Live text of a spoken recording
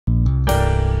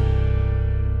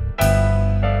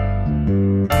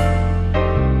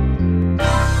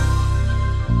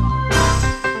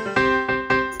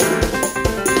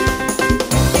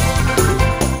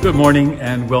Good morning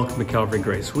and welcome to Calvary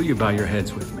Grace. Will you bow your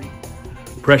heads with me?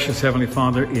 Precious Heavenly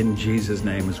Father, in Jesus'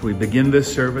 name, as we begin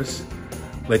this service,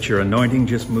 let your anointing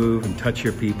just move and touch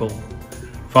your people.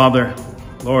 Father,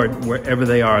 Lord, wherever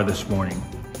they are this morning,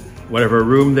 whatever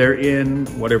room they're in,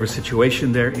 whatever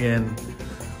situation they're in,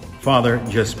 Father,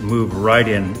 just move right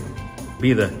in.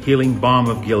 Be the healing balm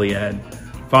of Gilead.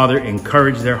 Father,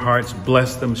 encourage their hearts,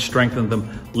 bless them, strengthen them,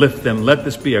 lift them. Let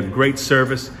this be a great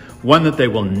service, one that they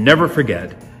will never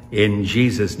forget. In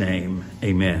Jesus' name,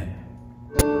 amen.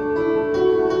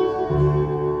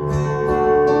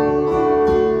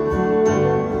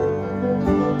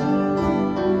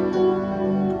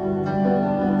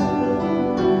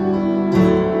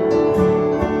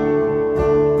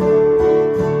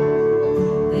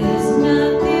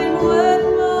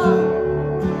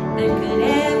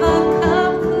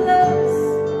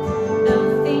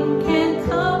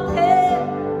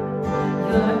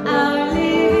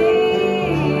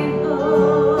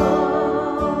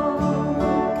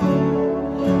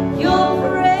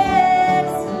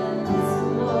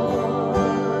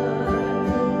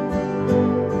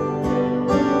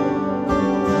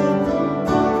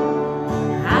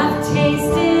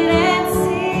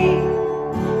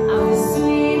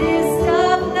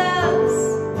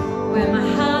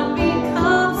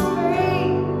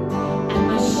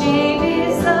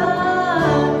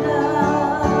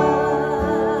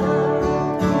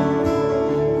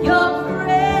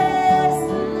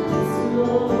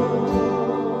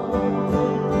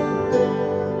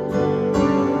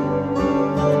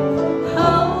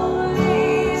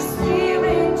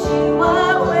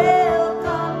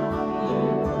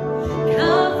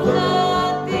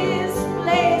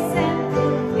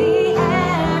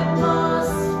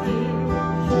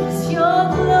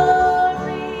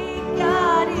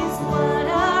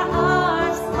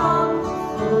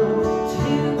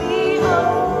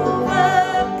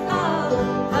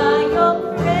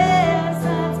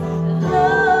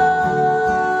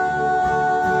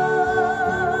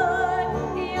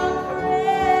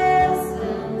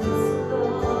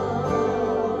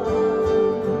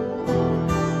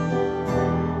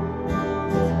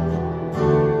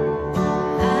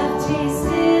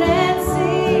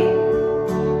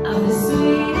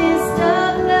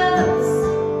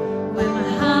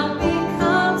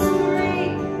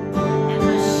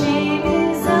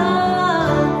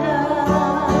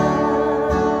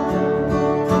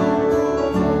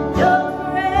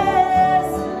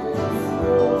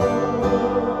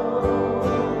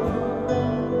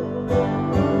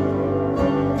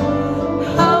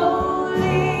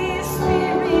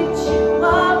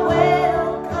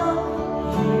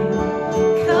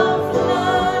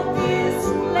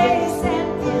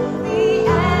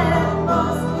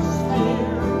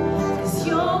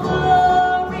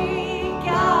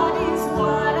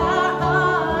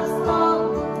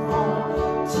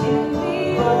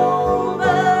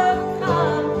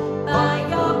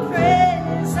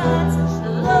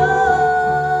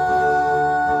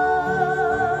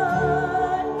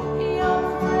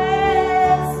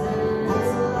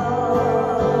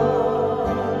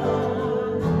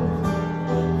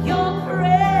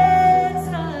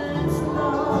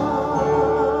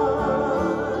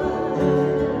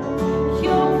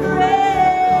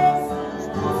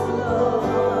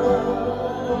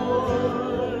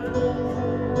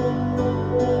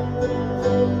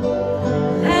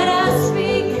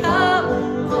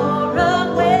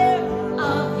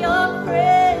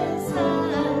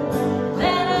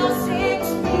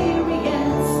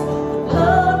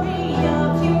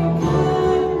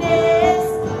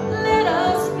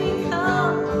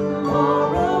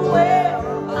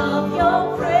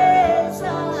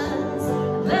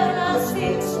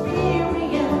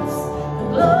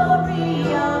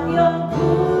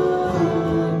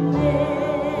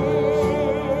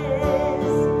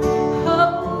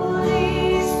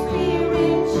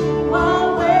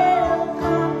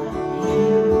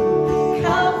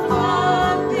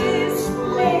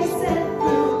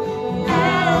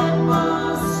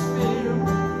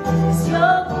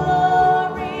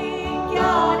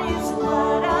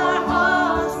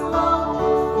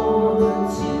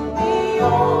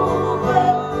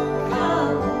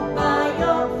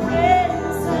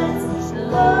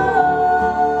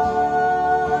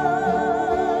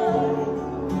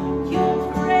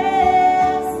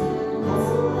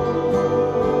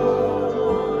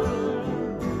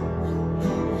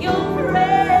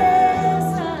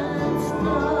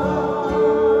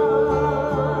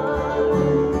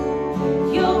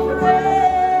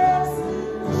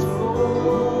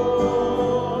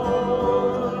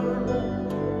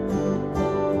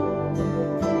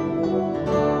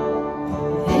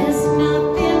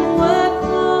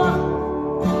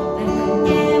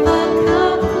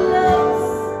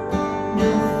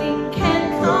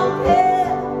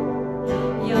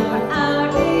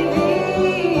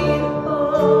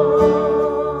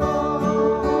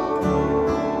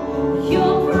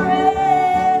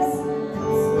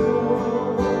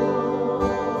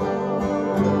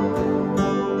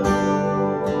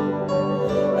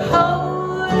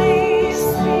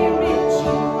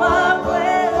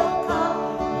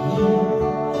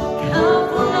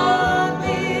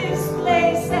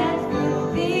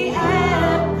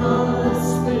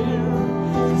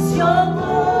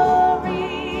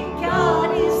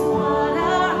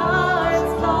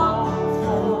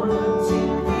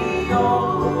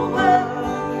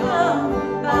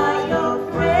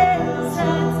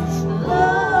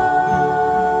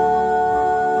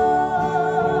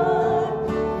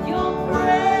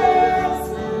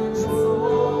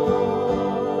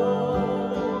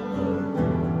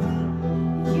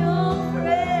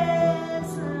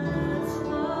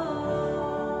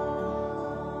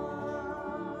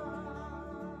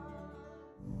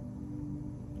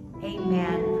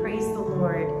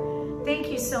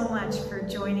 much for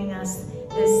joining us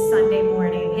this Sunday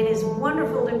morning. It is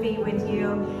wonderful to be with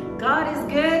you. God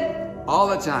is good. All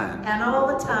the time. And all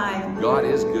the time. God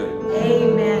is good.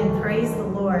 Amen. Praise the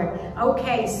Lord.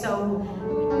 Okay, so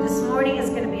this morning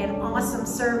is going to be an awesome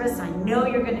service. I know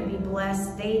you're going to be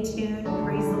blessed. Stay tuned.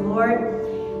 Praise the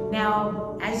Lord.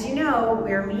 Now, as you know,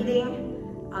 we're meeting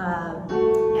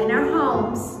in our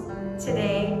homes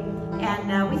today.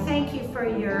 And we thank you for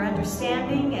your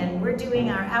understanding, and we're doing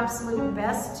our absolute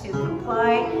best to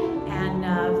comply and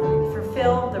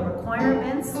fulfill the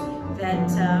requirements that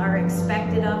are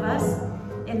expected of us.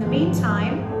 In the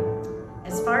meantime,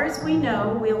 as far as we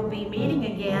know, we'll be meeting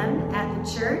again at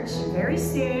the church very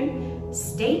soon.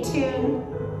 Stay tuned.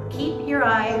 Keep your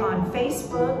eye on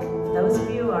Facebook. Those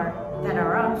of you that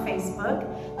are on Facebook.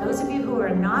 Those of you who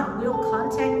are not, we'll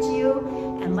contact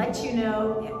you and let you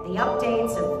know the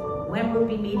updates of when we'll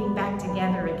be meeting back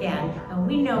together again. And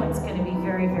we know it's going to be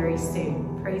very, very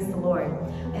soon. Praise the Lord.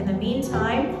 In the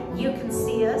meantime, you can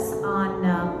see us on,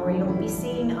 or you'll be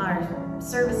seeing our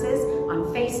services on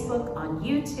Facebook, on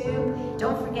YouTube.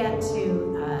 Don't forget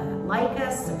to like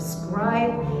us,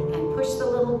 subscribe, and push the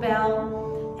little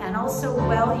bell. And also,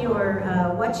 while you're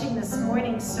watching this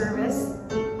morning's service,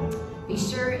 be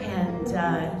sure and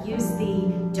use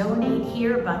the Donate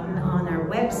Here button on our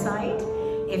website.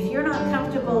 If you're not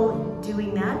comfortable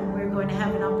doing that, we're going to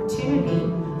have an opportunity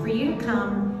for you to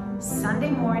come Sunday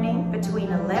morning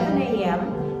between 11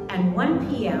 a.m. and 1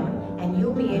 p.m. and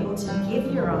you'll be able to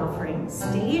give your offering.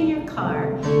 Stay in your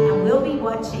car and we'll be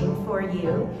watching for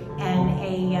you, and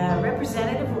a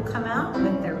representative will come out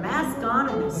with their mask on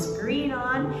and a screen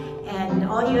on, and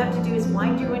all you have to do is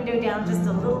wind your window down just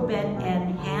a little bit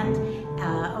and hand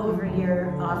over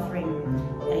your offering.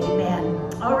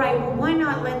 Amen. All right, well, why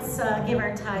not let's give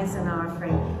our tithes and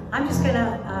offering. I'm just going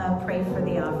to pray for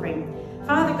the offering.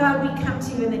 Father God, we come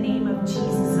to you in the name of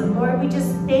Jesus, and Lord, we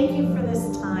just thank you for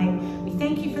this time. We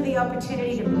thank you for the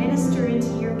opportunity to minister into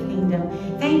your kingdom.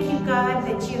 Thank you, God,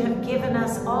 that you have given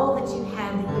us all that you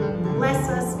have, that you bless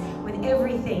us with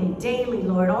everything daily,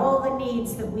 Lord. All the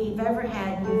needs that we've ever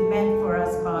had, you've met for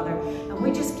us, Father. And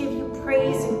we just give you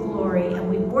praise and glory, and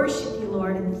we worship you,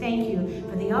 Lord, and thank you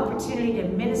for the opportunity to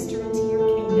minister into your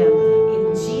kingdom.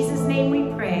 In Jesus' name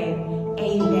we pray.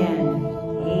 Amen.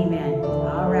 Amen.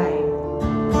 All right.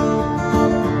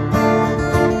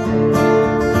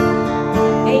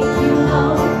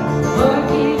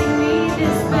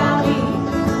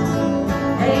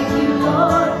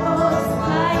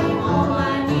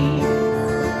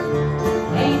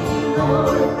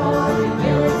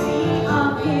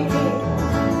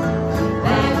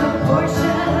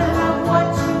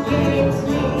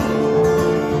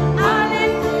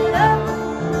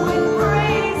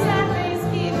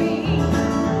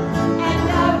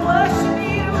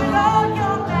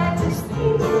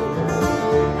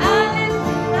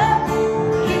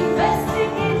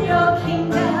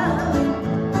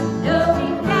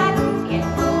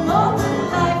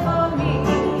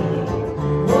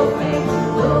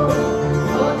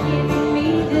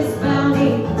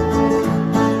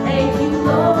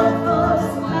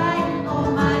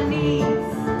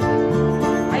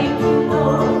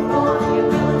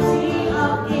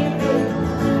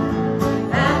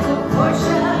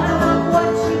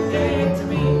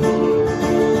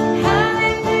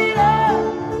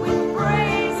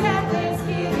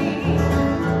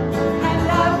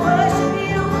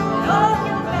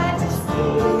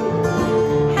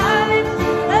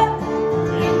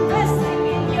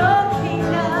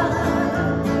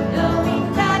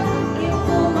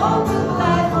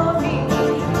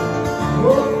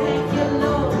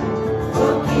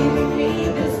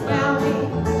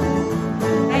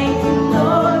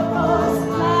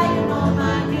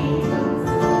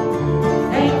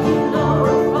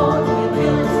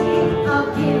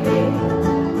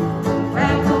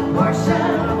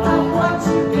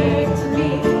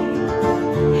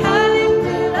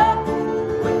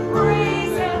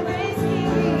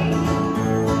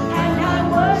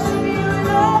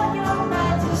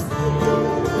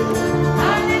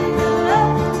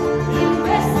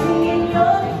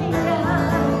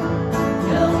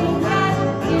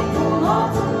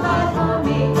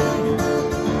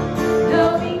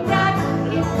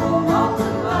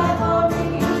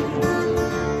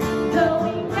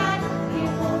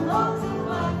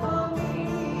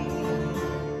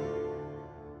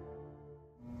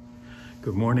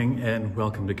 Good morning and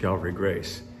welcome to Calvary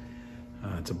Grace.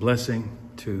 It's a blessing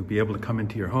to be able to come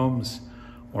into your homes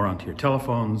or onto your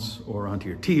telephones or onto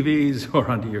your TVs or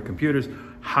onto your computers,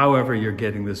 however you're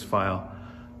getting this file.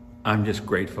 I'm just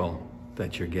grateful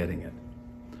that you're getting it.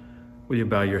 Will you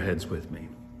bow your heads with me?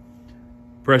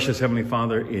 Precious Heavenly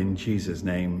Father, in Jesus'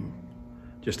 name,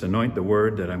 just anoint the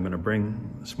word that I'm going to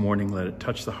bring this morning. Let it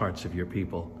touch the hearts of your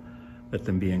people. Let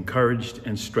them be encouraged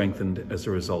and strengthened as a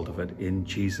result of it. In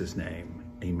Jesus' name,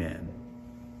 amen.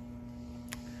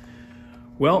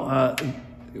 Well,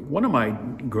 one of my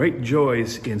great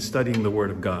joys in studying the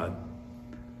Word of God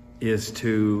is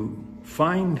to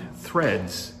find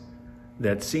threads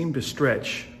that seem to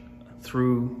stretch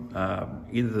through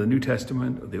either the New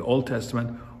Testament, or the Old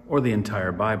Testament, or the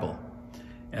entire Bible.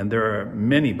 And there are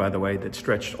many, by the way, that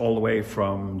stretched all the way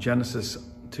from Genesis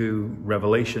to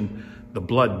Revelation, the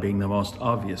blood being the most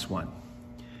obvious one.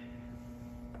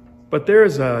 But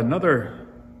there's another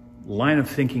line of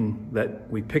thinking that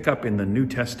we pick up in the New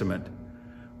Testament,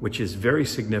 which is very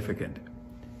significant.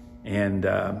 And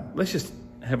let's just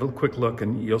have a quick look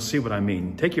and you'll see what I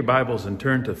mean. Take your Bibles and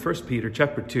turn to 1 Peter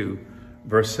chapter 2,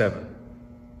 verse 7.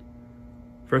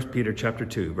 1 Peter chapter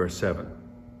 2, verse 7.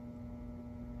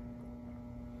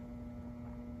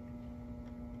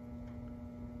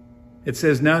 It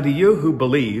says, "Now to you who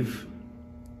believe,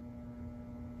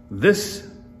 this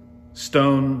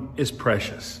stone is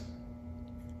precious.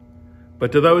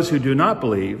 But to those who do not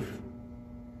believe,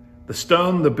 the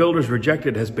stone the builders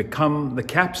rejected has become the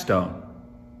capstone,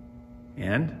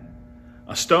 and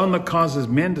a stone that causes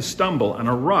men to stumble, and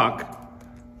a rock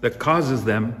that causes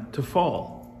them to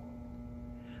fall.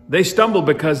 They stumble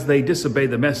because they disobey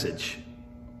the message,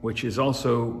 which is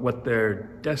also what they're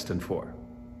destined for."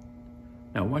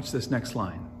 Now watch this next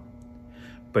line.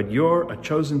 "But you're a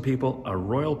chosen people, a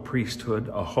royal priesthood,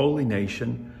 a holy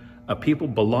nation, a people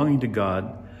belonging to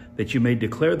God, that you may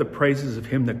declare the praises of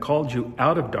him that called you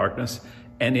out of darkness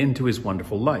and into his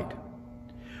wonderful light.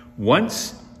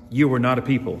 Once you were not a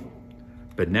people,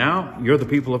 but now you're the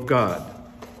people of God.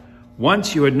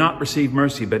 Once you had not received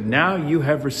mercy, but now you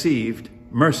have received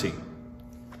mercy."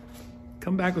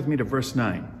 Come back with me to verse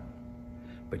 9.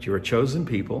 "But you're a chosen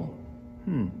people."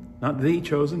 Not the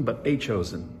chosen, but a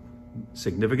chosen.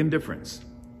 Significant difference.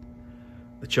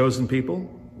 The chosen people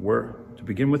were, to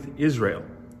begin with, Israel.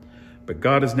 But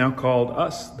God has now called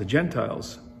us, the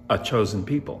Gentiles, a chosen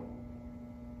people.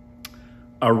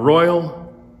 A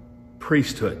royal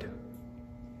priesthood.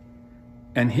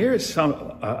 And here's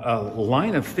a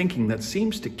line of thinking that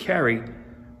seems to carry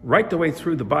right the way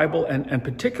through the Bible and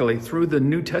particularly through the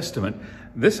New Testament.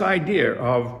 This idea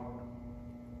of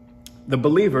the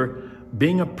believer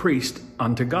being a priest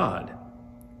unto God.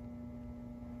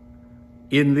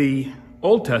 In the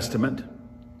Old Testament,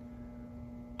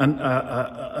 an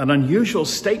unusual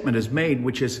statement is made,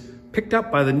 which is picked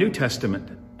up by the New Testament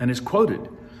and is quoted.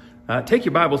 Take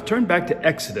your Bibles, turn back to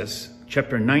Exodus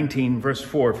chapter 19, verse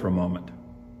 4 for a moment.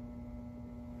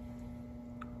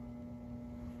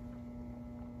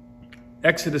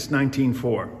 Exodus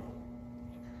 19:4.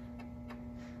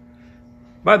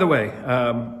 By the way,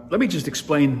 let me just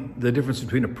explain the difference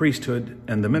between a priesthood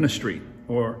and the ministry,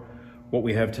 or what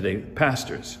we have today,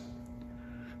 pastors.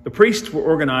 The priests were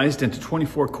organized into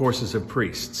 24 courses of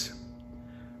priests.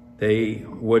 They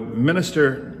would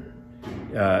minister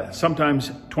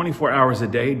sometimes 24 hours a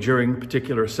day during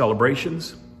particular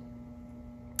celebrations.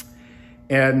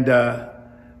 And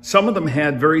some of them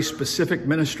had very specific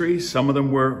ministries. Some of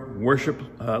them were worship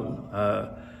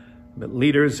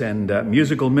leaders and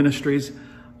musical ministries.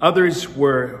 Others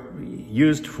were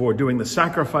used for doing the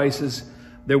sacrifices.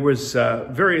 There was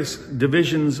various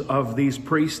divisions of these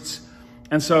priests.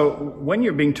 And so when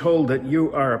you're being told that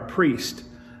you are a priest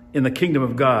in the kingdom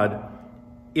of God,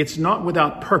 it's not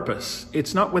without purpose.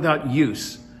 It's not without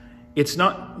use. It's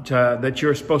not that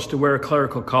you're supposed to wear a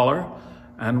clerical collar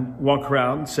and walk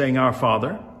around saying, "Our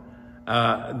Father."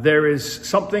 There is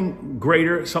something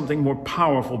greater, something more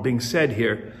powerful being said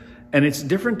here. And it's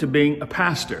different to being a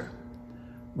pastor.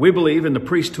 We believe in the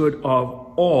priesthood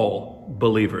of all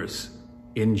believers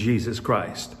in Jesus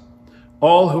Christ.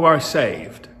 All who are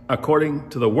saved, according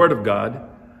to the Word of God,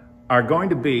 are going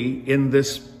to be in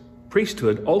this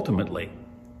priesthood ultimately.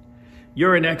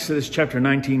 You're in Exodus chapter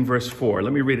 19, verse 4.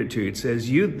 Let me read it to you. It says,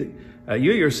 you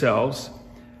yourselves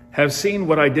have seen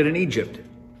what I did in Egypt,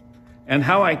 and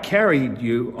how I carried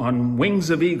you on wings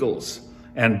of eagles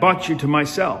and brought you to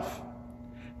myself.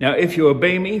 Now, if you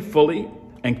obey me fully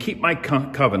and keep my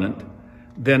covenant,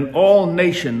 then all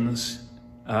nations,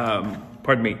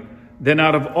 then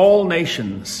out of all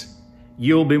nations,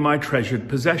 you'll be my treasured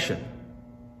possession.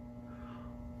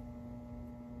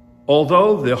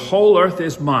 Although the whole earth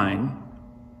is mine,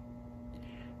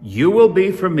 you will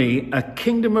be for me a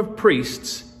kingdom of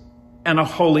priests and a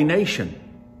holy nation.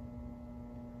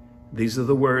 These are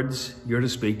the words you're to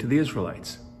speak to the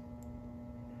Israelites.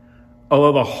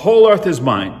 Although the whole earth is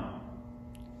mine,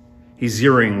 He's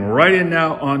zeroing right in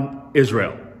now on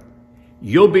Israel.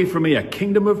 You'll be for me a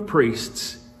kingdom of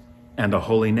priests and a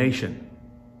holy nation.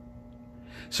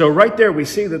 So right there we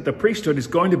see that the priesthood is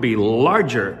going to be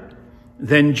larger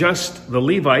than just the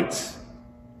Levites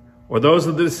or those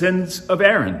of the descendants of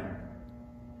Aaron.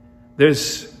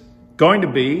 There's going to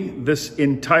be this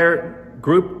entire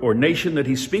group or nation that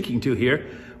he's speaking to here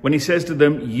when he says to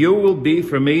them, you will be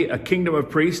for me a kingdom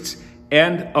of priests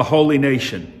and a holy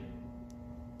nation.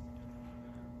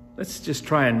 Let's just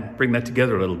try and bring that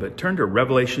together a little bit. Turn to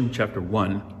Revelation chapter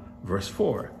 1, verse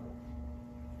 4.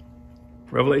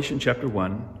 Revelation chapter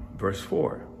 1, verse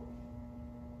 4.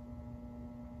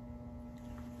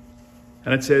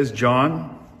 And it says,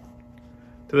 John,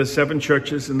 to the 7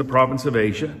 churches in the province of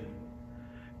Asia,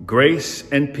 grace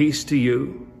and peace to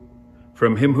you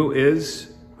from him who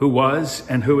is, who was,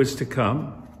 and who is to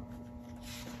come,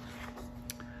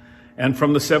 and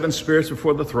from the 7 spirits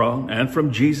before the throne, and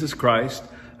from Jesus Christ,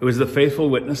 who is the faithful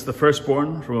witness, the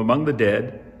firstborn from among the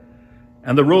dead,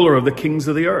 and the ruler of the kings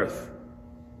of the earth.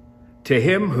 To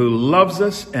him who loves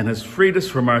us and has freed us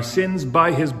from our sins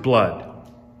by his blood,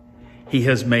 he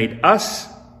has made us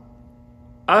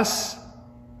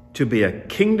to be a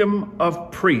kingdom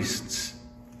of priests,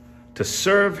 to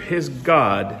serve his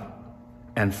God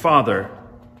and Father.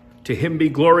 To him be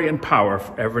glory and power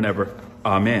forever and ever.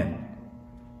 Amen.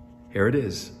 Here it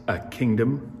is, a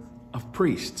kingdom of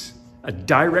priests. A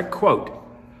direct quote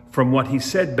from what he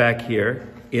said back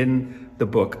here in the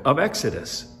book of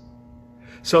Exodus.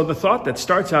 So the thought that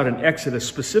starts out in Exodus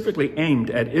specifically aimed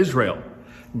at Israel,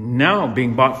 now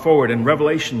being brought forward in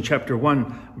Revelation chapter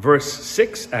 1, verse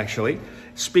 6 actually,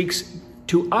 speaks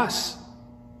to us.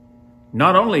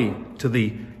 Not only to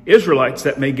the Israelites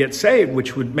that may get saved,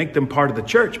 which would make them part of the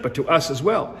church, but to us as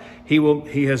well.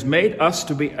 He has made us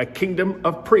to be a kingdom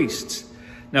of priests.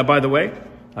 Now, by the way,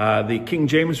 the King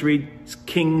James reads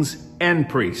kings and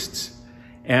priests.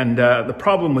 And the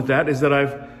problem with that is that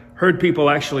I've heard people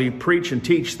actually preach and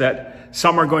teach that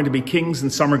some are going to be kings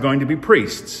and some are going to be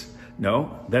priests.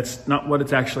 No, that's not what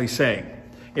it's actually saying.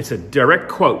 It's a direct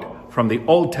quote from the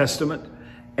Old Testament.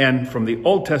 And from the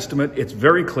Old Testament, it's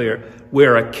very clear,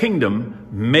 we're a kingdom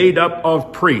made up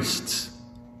of priests.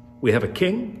 We have a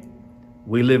king,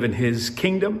 we live in his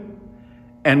kingdom,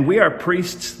 and we are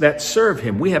priests that serve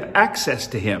him. We have access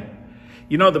to him.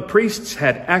 You know, the priests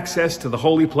had access to the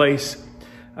holy place.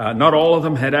 Not all of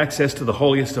them had access to the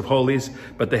holiest of holies,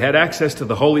 but they had access to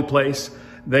the holy place.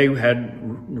 They had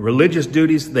religious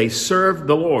duties. They served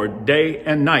the Lord day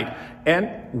and night. And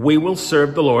we will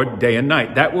serve the Lord day and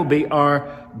night. That will be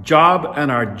our job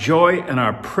and our joy and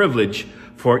our privilege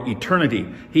for eternity.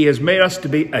 He has made us to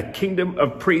be a kingdom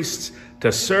of priests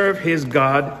to serve his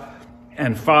God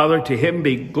and Father. To him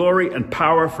be glory and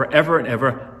power forever and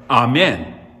ever.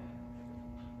 Amen.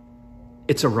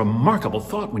 It's a remarkable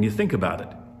thought when you think about it.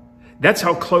 That's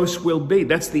how close we'll be.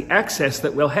 That's the access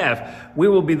that we'll have. We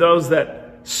will be those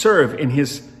that serve in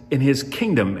his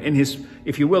kingdom, in his,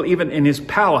 if you will, even in his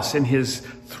palace, in his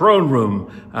throne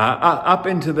room, up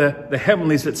into the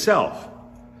heavenlies itself.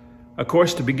 Of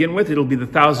course, to begin with, it'll be the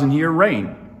 1,000-year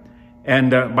reign.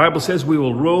 And the Bible says we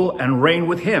will rule and reign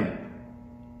with him.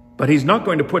 But he's not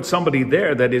going to put somebody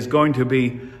there that is going to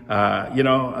be,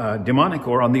 demonic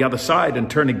or on the other side and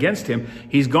turn against him.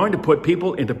 He's going to put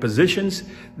people into positions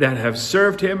that have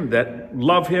served him, that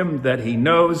love him, that he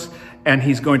knows, and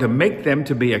he's going to make them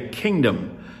to be a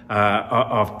kingdom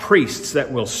of priests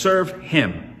that will serve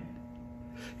him.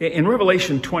 In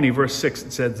Revelation 20, verse 6,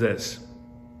 it says this.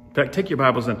 In fact, take your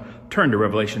Bibles and turn to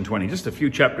Revelation 20, just a few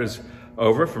chapters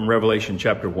over from Revelation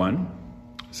chapter 1,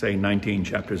 say 19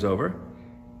 chapters over.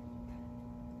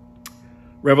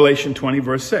 Revelation 20,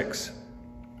 verse 6.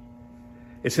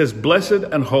 It says, blessed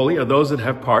and holy are those that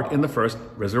have part in the first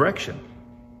resurrection.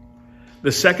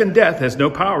 The second death has no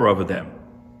power over them.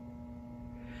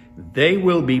 They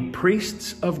will be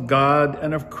priests of God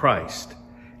and of Christ,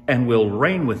 and will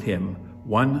reign with him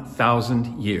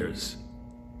 1,000 years.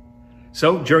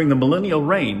 So during the millennial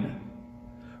reign,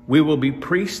 we will be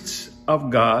priests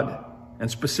of God, and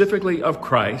specifically of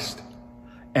Christ,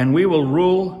 and we will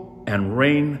rule and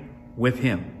reign with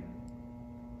him.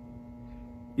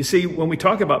 You see, when we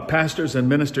talk about pastors and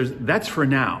ministers, that's for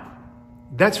now.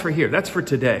 That's for here. That's for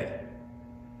today.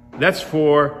 That's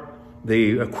for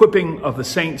the equipping of the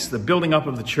saints, the building up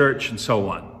of the church, and so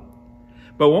on.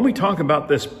 But when we talk about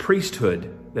this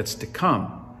priesthood that's to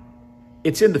come,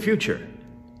 it's in the future.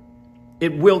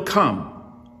 It will come,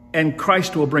 and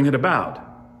Christ will bring it about.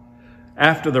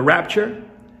 After the rapture,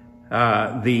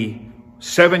 the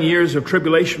 7 years of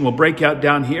tribulation will break out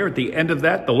down here. At the end of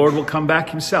that, the Lord will come back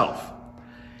himself.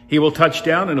 He will touch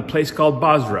down in a place called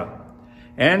Basra.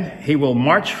 And he will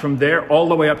march from there all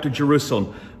the way up to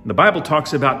Jerusalem. The Bible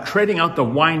talks about treading out the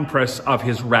winepress of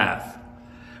his wrath.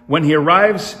 When he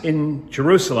arrives in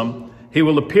Jerusalem, he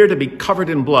will appear to be covered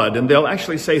in blood. And they'll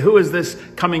actually say, who is this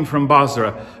coming from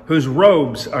Bozrah, whose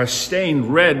robes are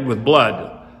stained red with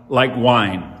blood like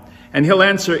wine? And he'll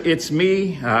answer, it's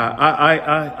me.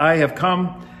 I have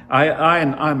come.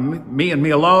 Me and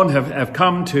me alone have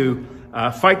come to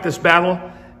fight this battle.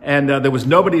 And there was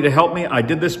nobody to help me. I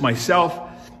did this myself.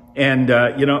 And,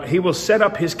 he will set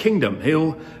up his kingdom.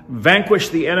 He'll vanquish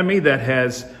the enemy that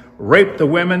has raped the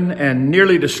women and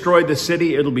nearly destroyed the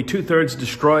city. It'll be 2/3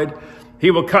 destroyed.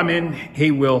 He will come in.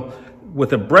 He will, with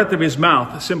the breath of his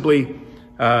mouth, simply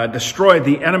destroy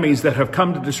the enemies that have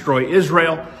come to destroy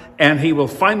Israel. And he will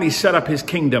finally set up his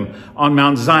kingdom on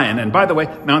Mount Zion. And by the way,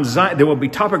 Mount Zion, there will be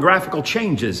topographical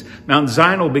changes. Mount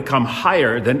Zion will become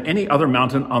higher than any other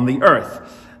mountain on the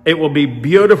earth. It will be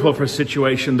beautiful for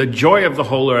situation. The joy of the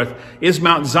whole earth is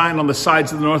Mount Zion on the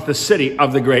sides of the north, the city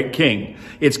of the great king.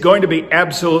 It's going to be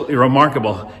absolutely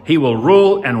remarkable. He will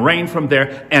rule and reign from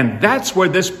there. And that's where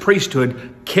this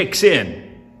priesthood kicks in.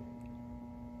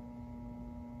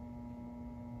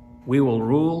 We will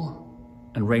rule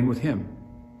and reign with him.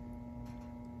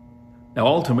 Now,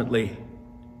 ultimately,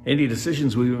 any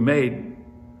decisions we've made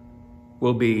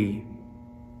will be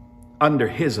under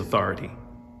his authority,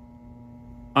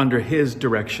 under his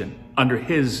direction, under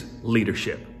his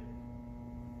leadership.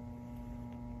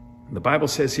 And the Bible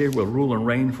says here we'll rule and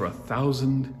reign for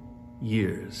 1,000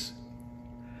 years.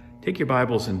 Take your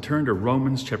Bibles and turn to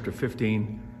Romans chapter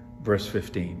 15, verse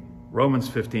 15. Romans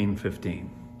 15:15.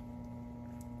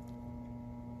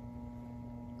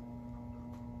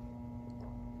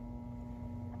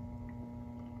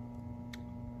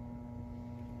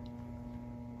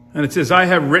 And it says, I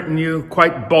have written you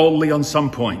quite boldly on some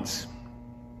points,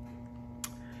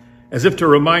 as if to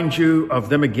remind you of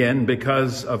them again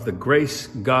because of the grace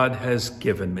God has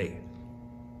given me,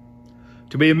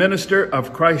 to be a minister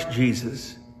of Christ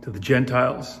Jesus to the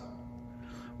Gentiles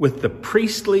with the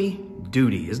priestly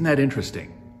duty. Isn't that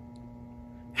interesting?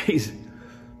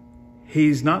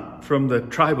 He's not from the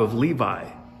tribe of Levi,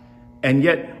 and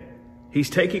yet he's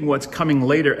taking what's coming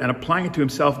later and applying it to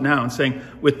himself now and saying,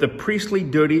 with the priestly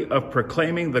duty of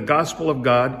proclaiming the gospel of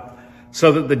God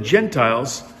so that the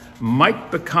Gentiles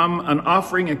might become an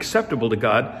offering acceptable to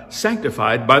God,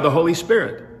 sanctified by the Holy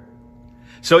Spirit.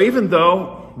 So even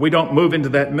though we don't move into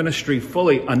that ministry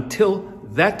fully until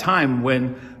that time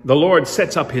when the Lord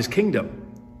sets up his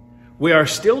kingdom, we are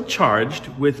still charged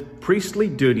with priestly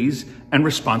duties and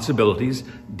responsibilities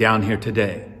down here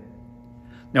today.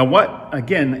 Now, what,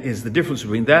 again, is the difference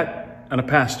between that and a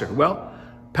pastor? Well,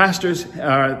 pastors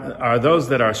are those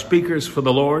that are speakers for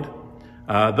the Lord,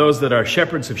 those that are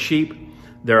shepherds of sheep.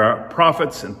 There are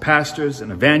prophets and pastors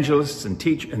and evangelists and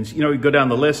teachers, you go down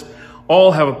the list,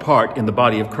 all have a part in the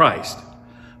body of Christ.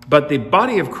 But the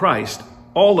body of Christ,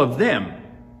 all of them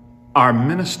are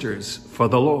ministers for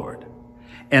the Lord.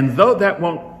 And though that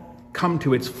won't come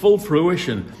to its full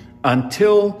fruition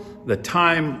until the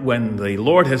time when the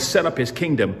Lord has set up his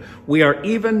kingdom, we are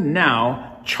even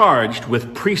now charged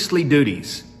with priestly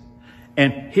duties.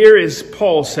 And here is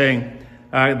Paul saying,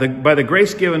 by the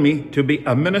grace given me to be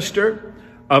a minister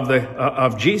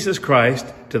of Jesus Christ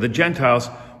to the Gentiles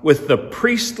with the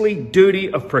priestly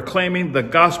duty of proclaiming the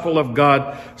gospel of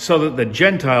God so that the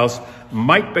Gentiles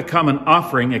might become an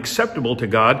offering acceptable to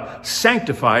God,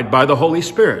 sanctified by the Holy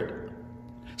Spirit.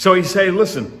 So he's saying,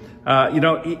 listen,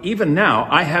 even now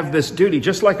I have this duty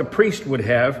just like a priest would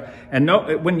have. And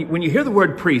when you hear the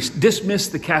word priest, dismiss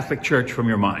the Catholic Church from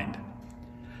your mind.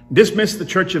 Dismiss the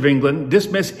Church of England.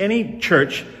 Dismiss any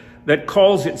church that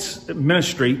calls its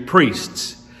ministry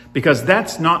priests, because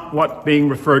that's not what's being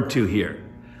referred to here.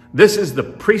 This is the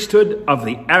priesthood of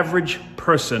the average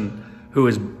person who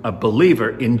is a believer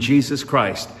in Jesus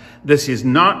Christ. This is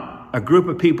not a group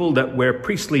of people that wear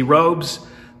priestly robes,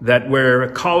 that wear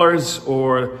collars,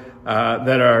 or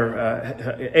that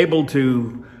are able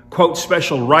to quote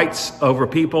special rights over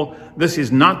people. This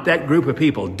is not that group of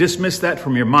people. Dismiss that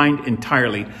from your mind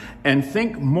entirely and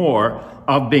think more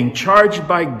of being charged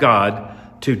by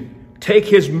God to take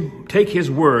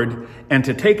his word and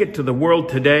to take it to the world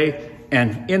today,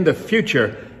 and in the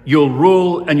future you'll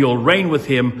rule and you'll reign with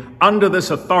him under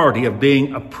this authority of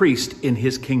being a priest in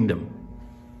his kingdom.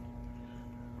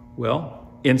 Well,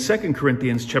 in 2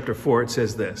 Corinthians chapter 4, it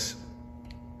says this.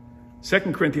 2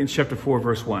 Corinthians chapter 4,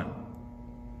 verse 1.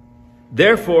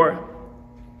 Therefore,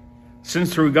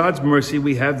 since through God's mercy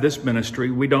we have this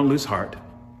ministry, we don't lose heart.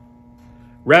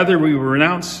 Rather, we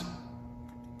renounce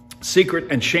secret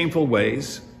and shameful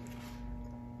ways.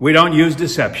 We don't use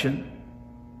deception.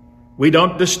 We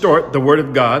don't distort the Word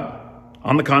of God.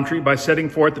 On the contrary, by setting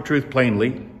forth the truth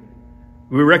plainly,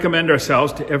 we recommend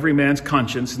ourselves to every man's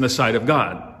conscience in the sight of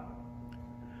God.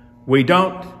 We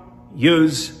don't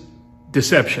use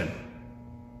deception.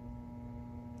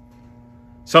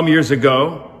 Some years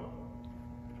ago,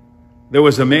 there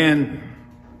was a man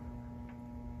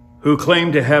who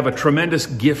claimed to have a tremendous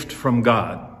gift from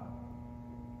God.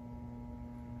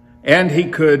 And he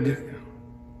could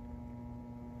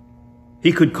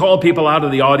call people out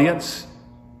of the audience,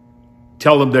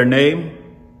 tell them their name,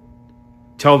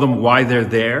 tell them why they're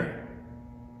there,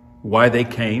 why they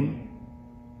came,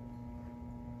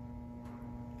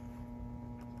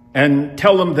 and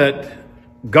tell them that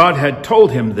God had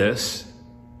told him this,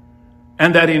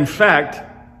 and that in fact,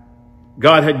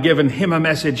 God had given him a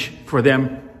message for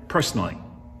them personally.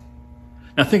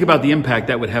 Now think about the impact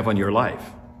that would have on your life.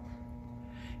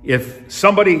 If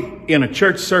somebody in a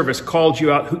church service called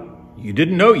you out who you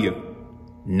didn't know you,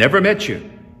 never met you.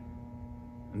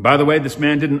 And by the way, this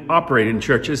man didn't operate in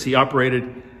churches, he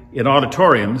operated in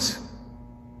auditoriums.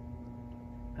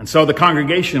 And so the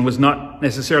congregation was not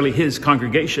necessarily his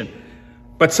congregation.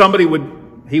 But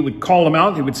he would call him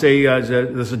out, he would say,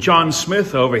 there's a John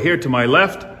Smith over here to my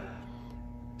left.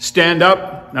 Stand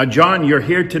up. Now, John, you're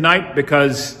here tonight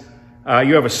because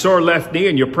you have a sore left knee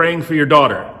and you're praying for your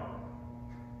daughter.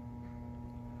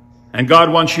 And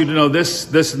God wants you to know this,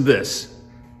 this, and this.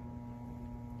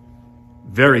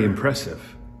 Very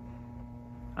impressive.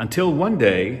 Until one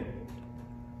day,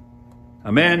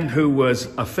 a man who was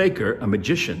a faker, a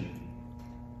magician,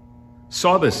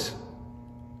 saw this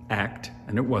act,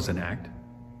 and it was an act,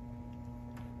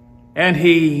 and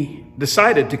he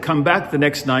decided to come back the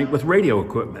next night with radio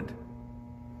equipment.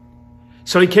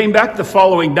 So he came back the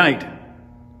following night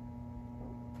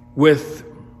with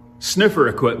sniffer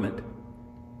equipment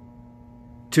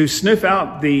to sniff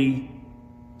out the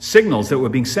signals that were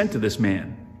being sent to this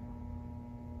man.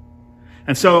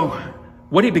 And so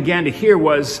what he began to hear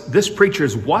was this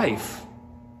preacher's wife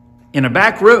in a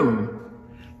back room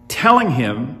telling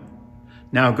him,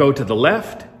 now go to the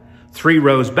left, 3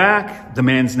 rows back, the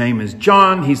man's name is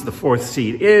John, he's the 4th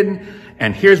seat in,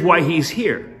 and here's why he's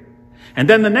here. And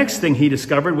then the next thing he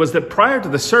discovered was that prior to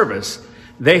the service,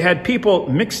 they had people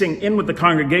mixing in with the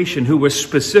congregation who were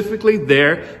specifically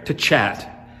there to chat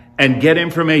and get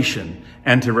information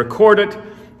and to record it,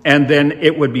 and then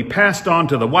it would be passed on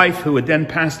to the wife, who would then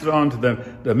pass it on to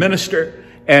the minister,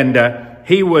 and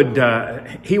he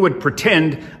would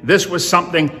pretend this was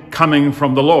something coming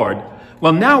from the Lord.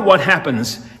 Well, now what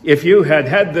happens if you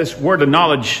had this word of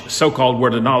knowledge, so-called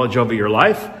word of knowledge, over your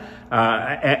life,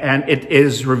 and it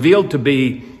is revealed to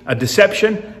be a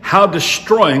deception? How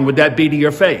destroying would that be to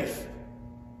your faith?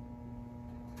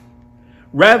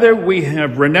 Rather, we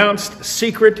have renounced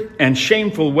secret and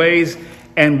shameful ways,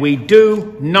 and we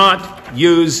do not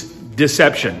use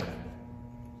deception.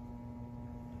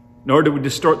 Nor do we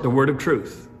distort the word of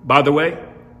truth. By the way,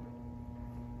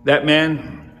 that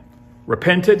man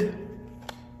repented,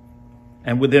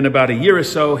 and within about a year or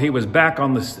so, he was back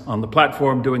on the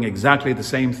platform doing exactly the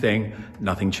same thing.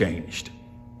 Nothing changed.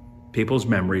 People's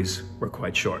memories were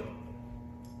quite short.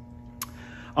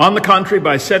 On the contrary,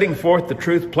 by setting forth the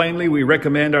truth plainly, we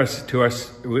commend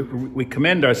ourselves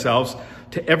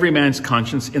to every man's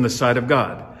conscience in the sight of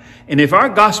God. And if our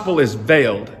gospel is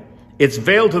veiled, it's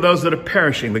veiled to those that are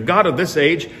perishing. The God of this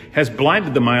age has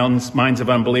blinded the minds of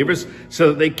unbelievers so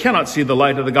that they cannot see the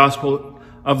light of the gospel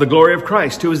of the glory of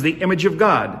Christ, who is the image of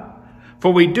God.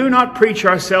 For we do not preach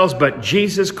ourselves, but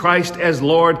Jesus Christ as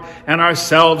Lord, and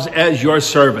ourselves as your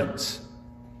servants.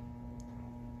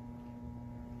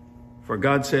 For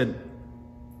God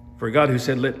who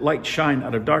said, let light shine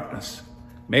out of darkness,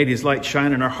 made his light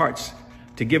shine in our hearts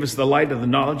to give us the light of the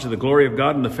knowledge of the glory of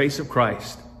God in the face of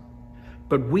Christ.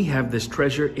 But we have this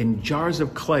treasure in jars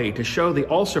of clay to show the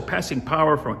all-surpassing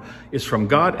power is from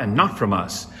God and not from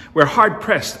us. We're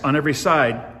hard-pressed on every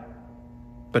side,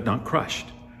 but not crushed.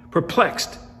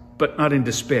 Perplexed, but not in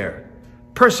despair.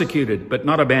 Persecuted, but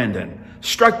not abandoned.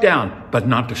 Struck down, but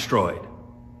not destroyed.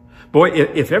 Boy,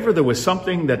 if ever there was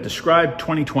something that described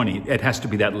 2020, it has to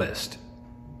be that list.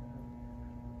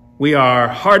 We are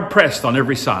hard-pressed on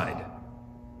every side.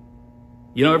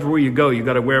 You know, everywhere you go, you've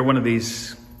got to wear one of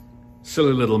these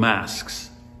silly little masks.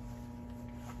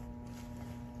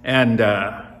 And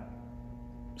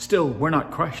still, we're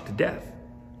not crushed to death.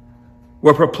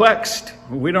 We're perplexed.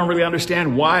 We don't really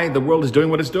understand why the world is doing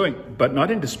what it's doing, but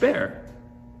not in despair.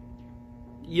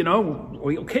 You know,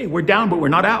 okay, we're down, but we're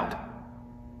not out.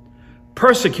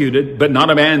 Persecuted, but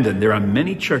not abandoned. There are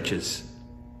many churches,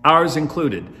 ours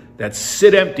included, that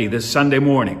sit empty this Sunday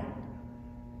morning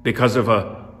because of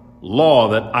a law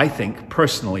that I think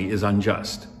personally is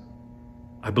unjust.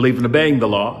 I believe in obeying the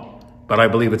law, but I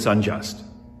believe it's unjust.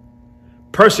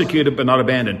 Persecuted but not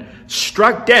abandoned.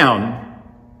 Struck down,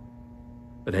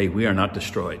 but hey, we are not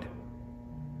destroyed.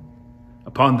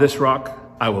 Upon this rock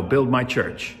I will build my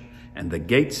church, and the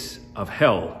gates of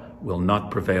hell will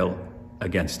not prevail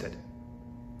against it.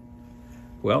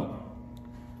 Well,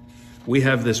 we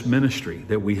have this ministry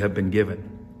that we have been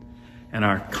given, and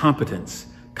our competence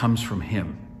comes from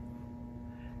him.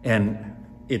 And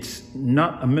it's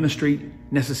not a ministry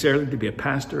necessarily to be a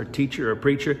pastor, a teacher, or a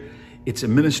preacher. It's a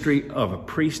ministry of a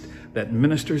priest that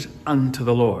ministers unto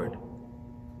the Lord.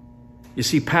 You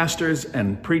see, pastors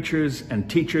and preachers and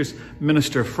teachers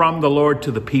minister from the Lord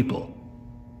to the people.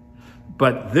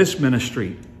 But this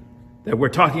ministry that we're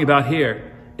talking about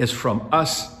here is from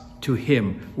us to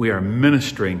him. We are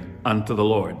ministering unto the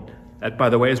Lord. That, by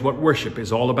the way, is what worship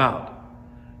is all about.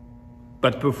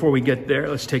 But before we get there,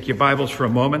 let's take your Bibles for a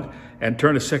moment and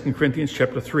turn to 2 Corinthians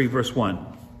chapter 3, verse 1.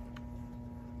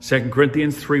 2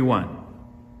 Corinthians 3:1.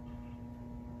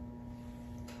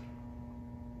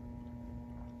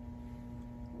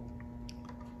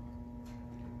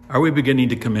 Are we beginning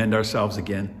to commend ourselves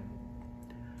again?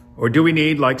 Or do we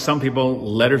need, like some people,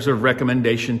 letters of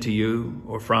recommendation to you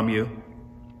or from you?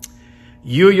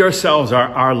 You yourselves are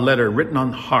our letter written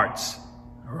on hearts,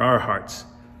 or our hearts,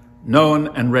 known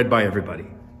and read by everybody.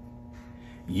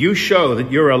 You show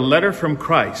that you're a letter from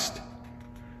Christ,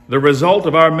 the result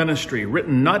of our ministry,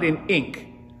 written not in ink,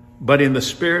 but in the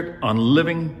Spirit of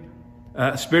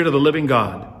the living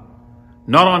God,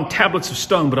 not on tablets of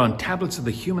stone, but on tablets of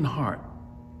the human heart.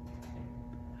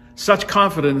 Such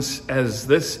confidence as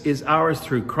this is ours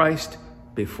through Christ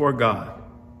before God.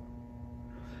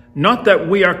 Not that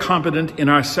we are competent in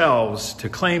ourselves to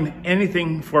claim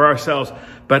anything for ourselves,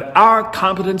 but our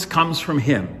competence comes from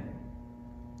him.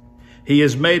 He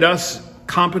has made us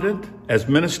competent as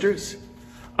ministers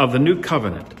of the new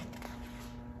covenant,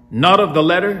 not of the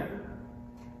letter,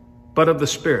 but of the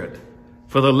Spirit.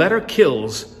 For the letter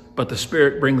kills, but the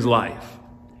Spirit brings life.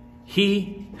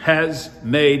 He has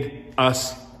made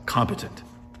us competent.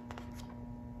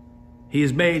 He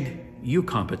has made you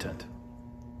competent.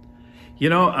 You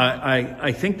know,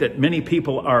 I think that many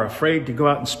people are afraid to go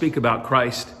out and speak about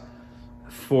Christ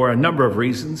for a number of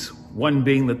reasons. One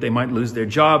being that they might lose their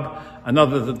job,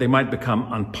 another that they might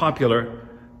become unpopular.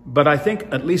 But I think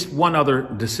at least one other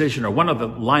decision or one other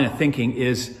line of thinking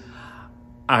is,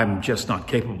 I'm just not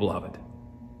capable of it.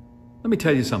 Let me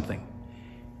tell you something.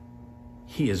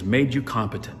 He has made you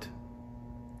competent.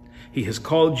 He has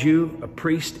called you a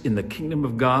priest in the kingdom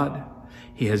of God.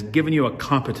 He has given you a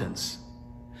competence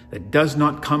that does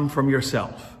not come from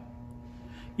yourself.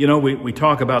 You know, we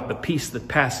talk about the peace that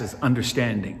passes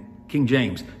understanding. King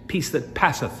James, peace that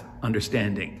passeth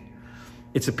understanding.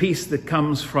 It's a peace that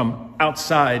comes from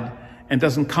outside and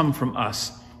doesn't come from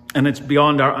us, and it's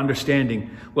beyond our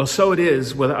understanding. Well, so it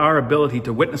is with our ability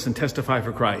to witness and testify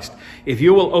for Christ. If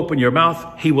you will open your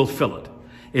mouth, he will fill it.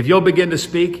 If you'll begin to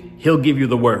speak, he'll give you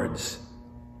the words.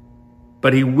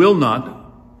 But he will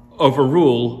not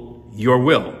overrule your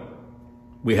will.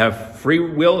 We have free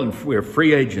will and we're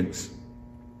free agents.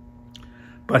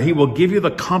 But he will give you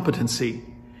the competency.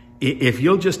 If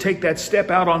you'll just take that step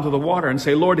out onto the water and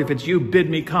say, Lord, if it's you, bid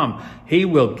me come. He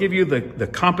will give you the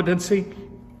competency.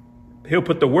 He'll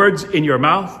put the words in your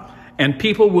mouth, and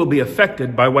people will be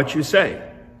affected by what you say.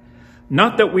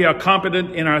 Not that we are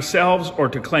competent in ourselves or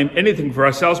to claim anything for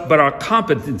ourselves, but our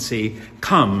competency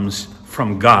comes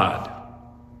from God.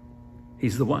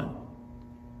 He's the one.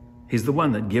 He's the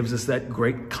one that gives us that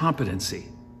great competency.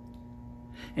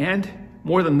 And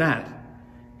more than that,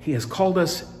 he has called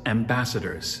us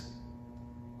ambassadors.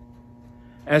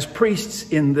 As priests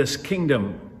in this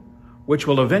kingdom, which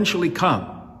will eventually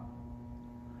come,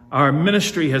 our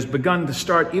ministry has begun to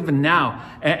start even now,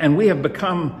 and we have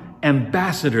become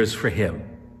ambassadors for him.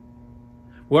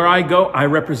 Where I go, I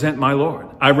represent my Lord.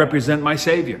 I represent my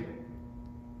Savior.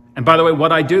 And by the way,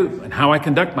 what I do and how I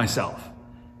conduct myself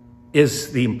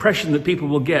is the impression that people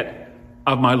will get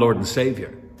of my Lord and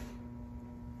Savior.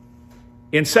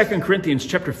 In 2 Corinthians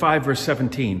chapter 5, verse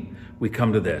 17, we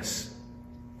come to this.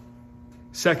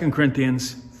 2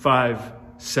 Corinthians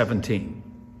 5:17.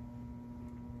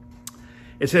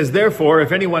 It says, therefore,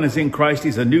 if anyone is in Christ,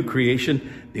 he's a new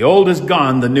creation. The old is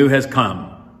gone, the new has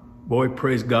come. Boy,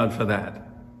 praise God for that.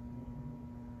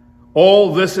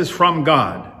 All this is from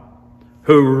God,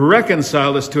 who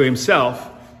reconciled us to himself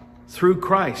through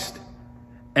Christ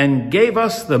and gave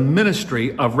us the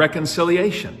ministry of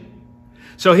reconciliation.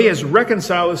 So he has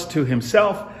reconciled us to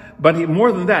himself But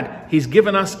more than that, he's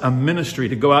given us a ministry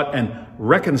to go out and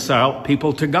reconcile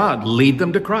people to God, lead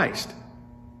them to Christ.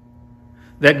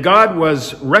 That God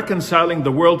was reconciling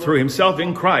the world through himself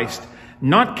in Christ,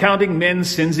 not counting men's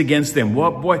sins against them.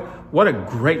 Well, boy, what a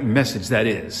great message that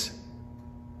is.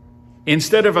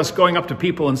 Instead of us going up to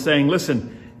people and saying,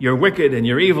 listen, you're wicked and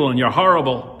you're evil and you're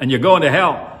horrible and you're going to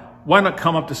hell, why not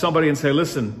come up to somebody and say,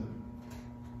 listen,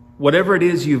 whatever it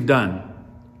is you've done,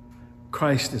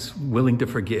 Christ is willing to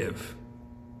forgive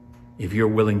if you're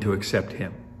willing to accept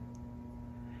him.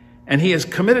 And he has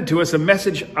committed to us a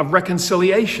message of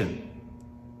reconciliation.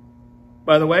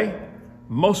 By the way,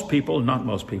 most people, not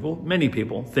most people, many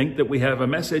people think that we have a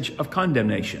message of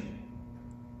condemnation.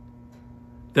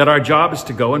 That our job is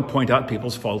to go and point out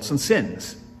people's faults and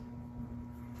sins.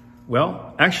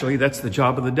 Well, actually, that's the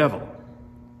job of the devil.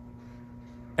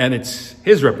 And it's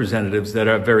his representatives that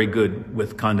are very good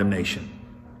with condemnation.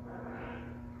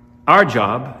 Our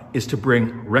job is to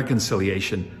bring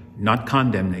reconciliation, not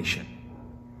condemnation.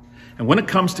 And when it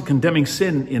comes to condemning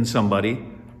sin in somebody,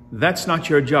 that's not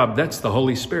your job. That's the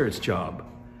Holy Spirit's job.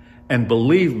 And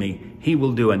believe me, he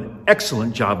will do an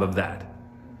excellent job of that.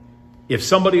 If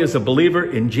somebody is a believer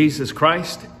in Jesus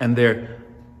Christ and they're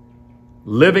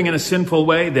living in a sinful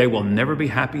way, they will never be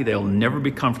happy. They'll never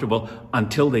be comfortable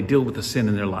until they deal with the sin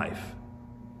in their life.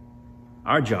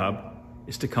 Our job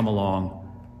is to come along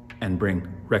and bring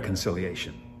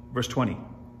reconciliation. Verse 20.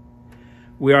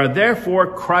 We are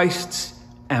therefore Christ's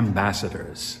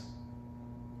ambassadors.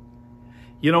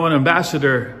 You know, an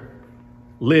ambassador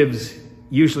lives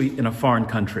usually in a foreign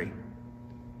country.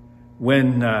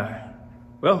 When,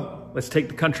 let's take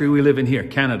the country we live in here,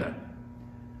 Canada.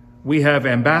 We have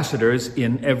ambassadors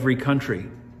in every country,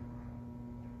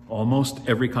 almost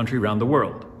every country around the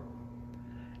world.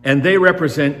 And they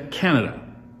represent Canada.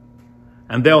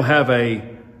 And they'll have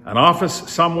an office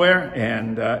somewhere,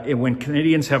 and when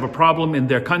Canadians have a problem in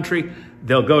their country,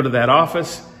 they'll go to that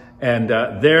office, and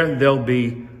there they'll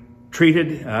be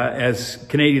treated as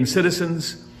Canadian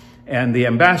citizens, and the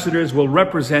ambassadors will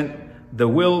represent the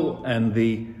will and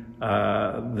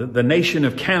the nation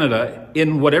of Canada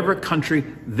in whatever country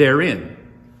they're in.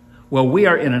 Well, we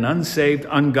are in an unsaved,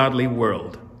 ungodly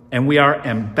world, and we are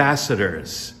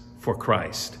ambassadors for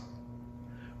Christ.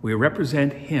 We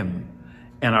represent him,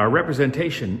 and our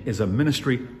representation is a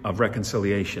ministry of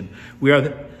reconciliation. We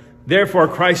are therefore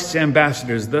Christ's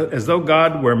ambassadors, as though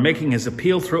God were making his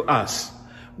appeal through us.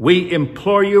 We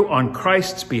implore you on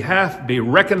Christ's behalf, be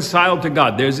reconciled to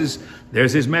God. There's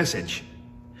his message.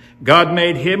 God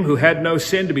made him who had no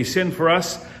sin to be sin for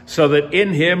us, so that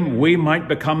in him we might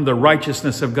become the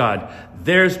righteousness of God.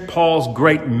 There's Paul's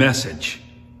great message.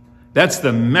 That's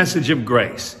the message of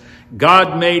grace.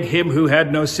 God made him who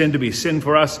had no sin to be sin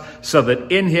for us, so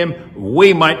that in him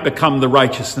we might become the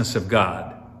righteousness of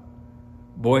God.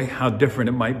 Boy, how different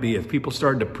it might be if people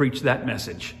started to preach that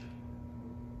message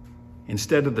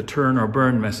instead of the turn or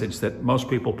burn message that most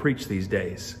people preach these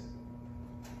days.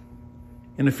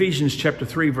 In Ephesians chapter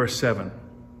 3, verse 7,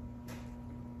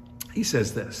 he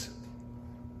says this,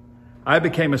 I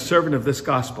became a servant of this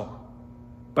gospel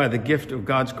by the gift of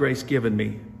God's grace given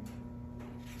me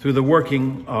through the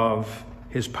working of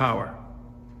his power.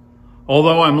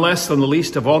 Although I'm less than the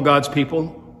least of all God's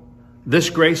people, this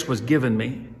grace was given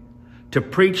me to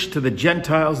preach to the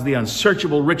Gentiles the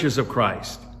unsearchable riches of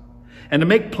Christ, and to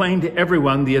make plain to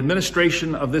everyone the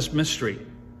administration of this mystery,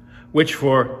 which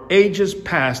for ages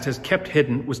past was kept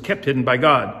hidden by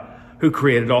God, who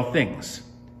created all things.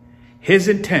 His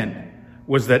intent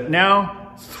was that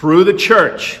now, through the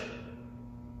church,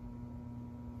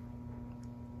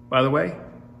 by the way,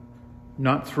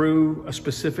 not through a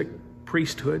specific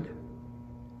priesthood,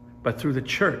 but through the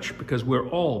church, because we're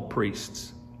all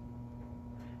priests.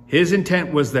 His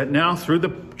intent was that now, through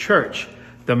the church,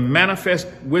 the manifest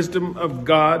wisdom of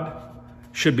God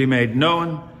should be made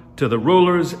known to the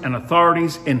rulers and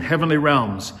authorities in heavenly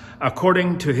realms,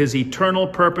 according to his eternal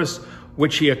purpose,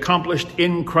 which he accomplished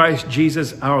in Christ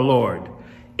Jesus our Lord.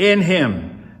 In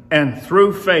him and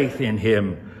through faith in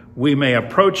him, we may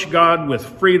approach God with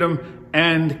freedom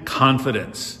and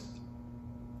confidence.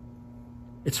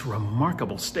 It's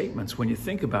remarkable statements when you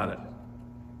think about it.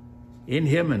 In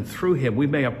him and through him, we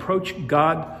may approach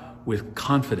God with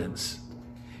confidence.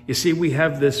 You see, we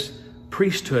have this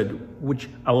priesthood which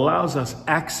allows us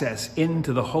access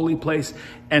into the holy place,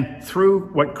 and through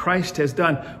what Christ has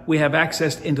done, we have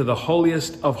access into the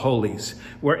holiest of holies.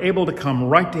 We're able to come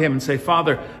right to him and say,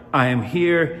 Father, I am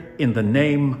here in the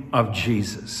name of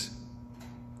Jesus.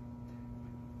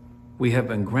 We have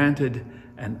been granted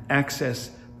an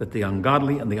access that the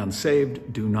ungodly and the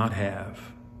unsaved do not have.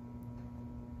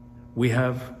 We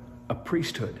have a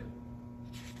priesthood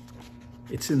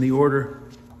It's in the order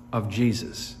of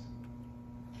Jesus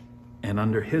and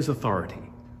under his authority,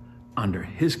 under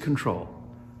his control,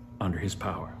 under his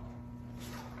power.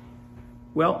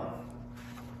 Well,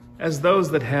 as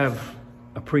those that have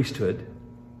a priesthood,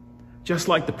 just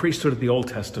like the priesthood of the Old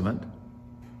Testament,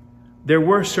 there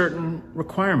were certain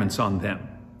requirements on them.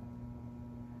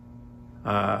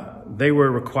 They were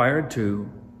required to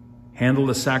handle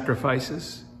the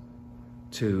sacrifices,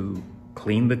 to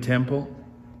clean the temple,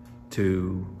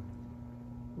 to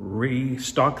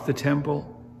restock the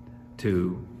temple,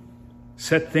 to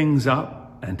set things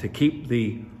up, and to keep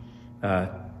the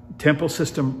temple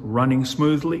system running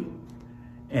smoothly.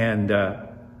 And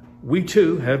we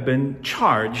too have been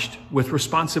charged with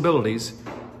responsibilities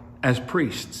as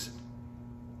priests.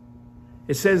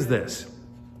 It says this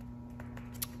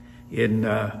in,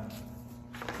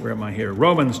 where am I here?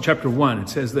 Romans chapter 1, it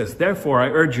says this, "Therefore I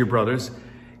urge you, brothers,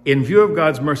 in view of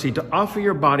God's mercy, to offer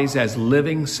your bodies as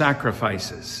living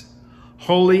sacrifices,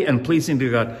 holy and pleasing to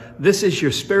God. This is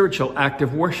your spiritual act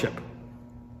of worship.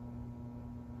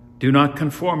 Do not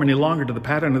conform any longer to the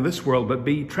pattern of this world, but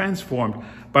be transformed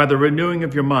by the renewing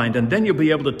of your mind. And then you'll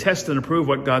be able to test and approve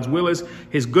what God's will is,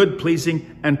 his good,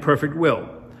 pleasing, and perfect will.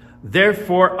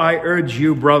 Therefore, I urge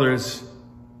you, brothers,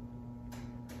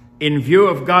 in view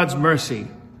of God's mercy,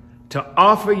 to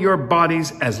offer your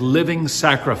bodies as living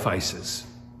sacrifices."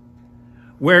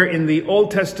 Where in the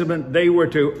Old Testament they were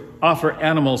to offer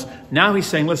animals, now he's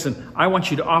saying, listen, I want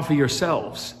you to offer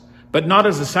yourselves, but not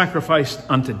as a sacrifice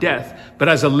unto death, but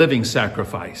as a living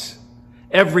sacrifice.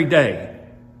 Every day,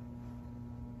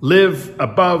 live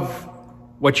above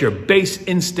what your base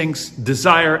instincts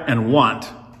desire and want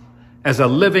as a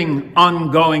living,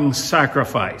 ongoing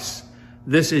sacrifice.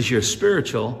 This is your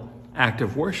spiritual act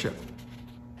of worship.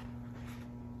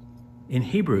 In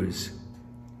Hebrews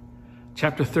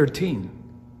chapter 13,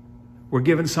 we're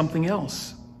given something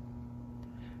else.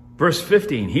 Verse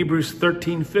 15, Hebrews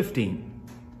 13:15.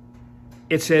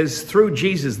 It says, "Through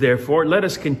Jesus, therefore, let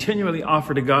us continually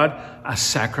offer to God a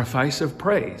sacrifice of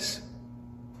praise."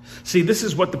 See, this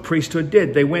is what the priesthood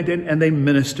did. They went in and they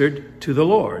ministered to the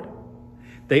Lord.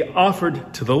 They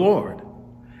offered to the Lord.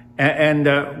 And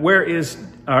where is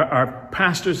our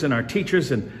pastors and our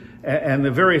teachers and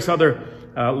the various other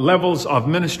levels of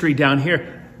ministry down here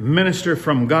minister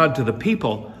from God to the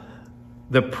people?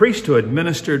 The priesthood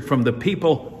ministered from the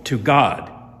people to God.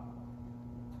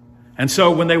 And so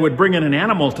when they would bring in an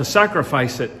animal to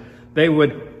sacrifice it, they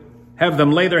would have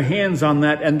them lay their hands on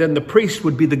that, and then the priest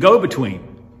would be the go-between.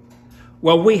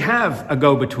 Well, we have a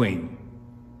go-between,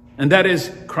 and that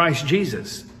is Christ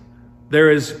Jesus.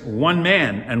 There is one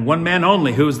man and one man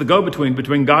only who is the go-between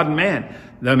between God and man,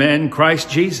 the man Christ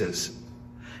Jesus.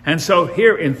 And so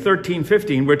here in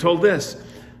 13:15, we're told this,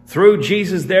 "Through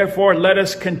Jesus, therefore, let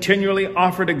us continually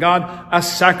offer to God a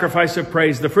sacrifice of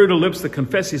praise, the fruit of lips that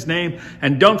confess his name,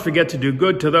 and don't forget to do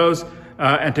good to those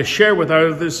and to share with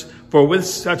others, for with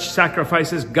such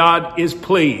sacrifices God is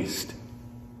pleased."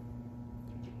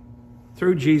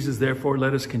 Through Jesus, therefore,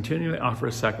 let us continually offer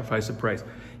a sacrifice of praise.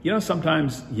 You know,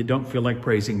 sometimes you don't feel like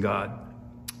praising God.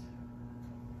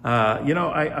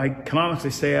 I can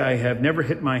honestly say I have never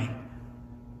hit my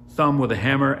thumb with a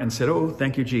hammer and said, "Oh,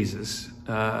 thank you, Jesus.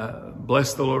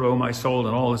 Bless the Lord, oh my soul,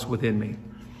 and all that's within me."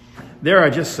 There are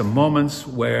just some moments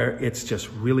where it's just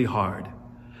really hard.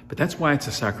 But that's why it's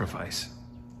a sacrifice.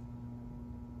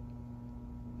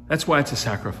 That's why it's a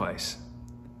sacrifice.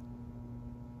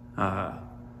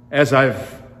 As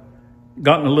I've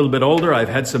gotten a little bit older, I've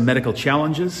had some medical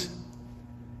challenges.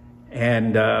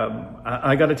 And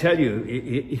I got to tell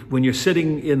you, when you're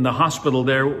sitting in the hospital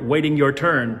there waiting your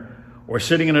turn, or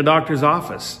sitting in a doctor's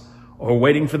office, or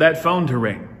waiting for that phone to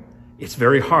ring, it's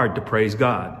very hard to praise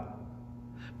God.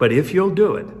 But if you'll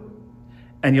do it,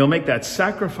 and you'll make that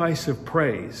sacrifice of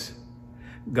praise,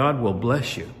 God will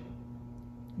bless you.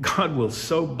 God will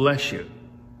so bless you.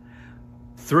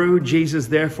 Through Jesus,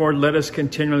 therefore, let us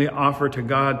continually offer to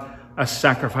God a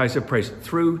sacrifice of praise.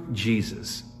 Through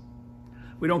Jesus.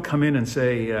 We don't come in and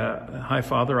say, "Hi,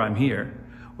 Father, I'm here."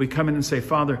 We come in and say,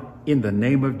 "Father, in the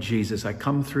name of Jesus, I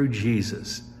come through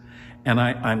Jesus. And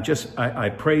I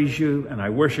praise you and I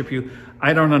worship you.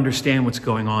 I don't understand what's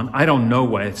going on. I don't know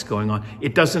why it's going on.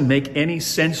 It doesn't make any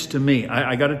sense to me.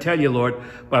 I got to tell you, Lord,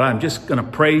 but I'm just going to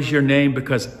praise your name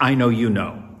because I know you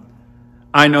know.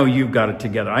 I know you've got it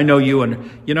together. I know you. And,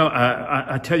 you know,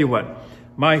 I tell you what,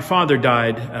 my father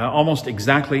died almost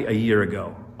exactly a year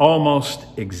ago. Almost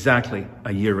exactly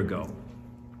a year ago.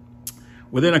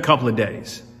 Within a couple of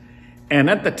days. And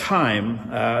at the time,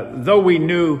 though we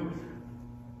knew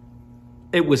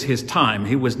it was his time,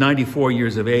 he was 94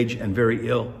 years of age and very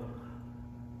ill,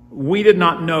 we did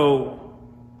not know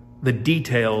the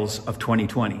details of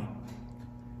 2020.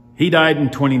 He died in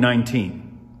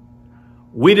 2019.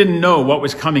 We didn't know what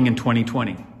was coming in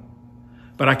 2020.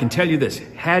 But I can tell you this,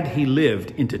 had he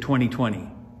lived into 2020,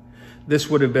 this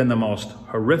would have been the most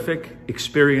horrific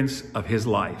experience of his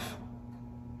life.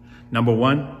 Number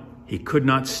one, he could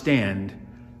not stand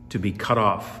to be cut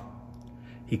off.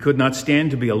 He could not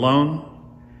stand to be alone.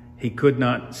 He could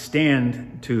not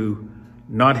stand to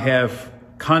not have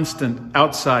constant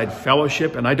outside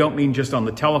fellowship. And I don't mean just on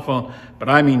the telephone, but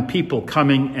I mean people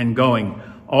coming and going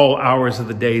all hours of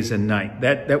the days and night.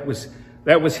 That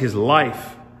was his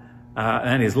life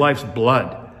and his life's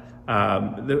blood.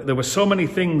 There were so many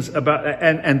things about,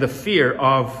 and the fear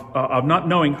of not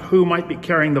knowing who might be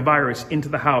carrying the virus into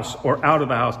the house or out of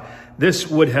the house. This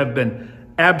would have been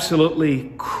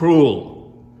absolutely cruel.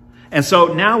 And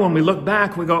so now when we look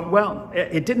back, we go, well,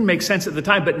 it didn't make sense at the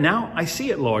time, but now I see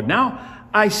it, Lord. Now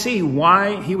I see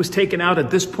why he was taken out at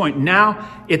this point.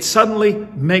 Now it suddenly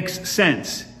makes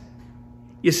sense.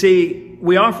 You see,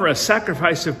 we offer a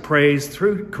sacrifice of praise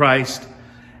through Christ,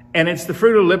 and it's the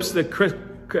fruit of lips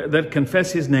that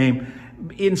confess his name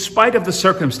in spite of the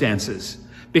circumstances,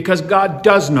 because God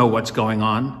does know what's going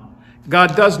on.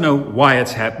 God does know why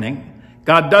it's happening.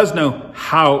 God does know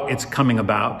how it's coming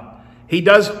about. He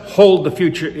does hold the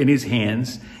future in his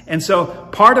hands. And so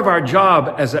part of our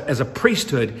job as a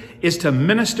priesthood is to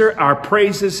minister our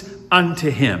praises unto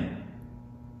him.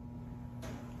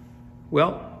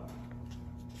 Well,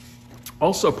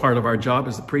 also part of our job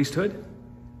as the priesthood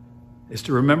is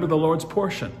to remember the Lord's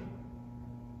portion.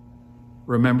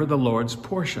 Remember the Lord's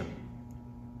portion.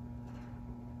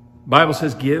 Bible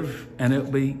says, give and it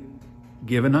will be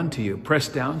given unto you.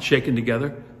 Pressed down, shaken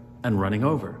together, and running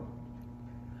over.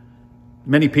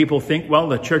 Many people think, well,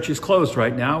 the church is closed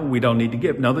right now. We don't need to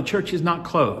give. No, the church is not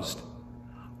closed.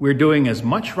 We're doing as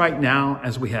much right now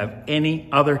as we have any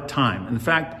other time. In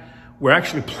fact, we're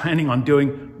actually planning on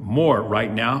doing more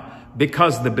right now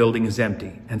because the building is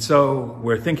empty. And so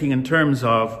we're thinking in terms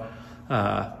of,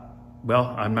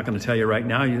 well, I'm not going to tell you right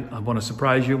now. I want to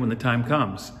surprise you when the time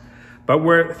comes. But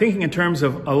we're thinking in terms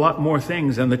of a lot more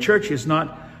things. And the church is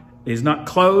not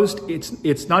closed.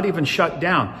 It's not even shut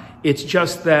down. It's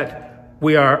just that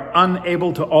we are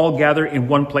unable to all gather in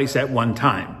one place at one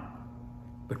time.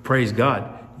 But praise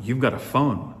God, you've got a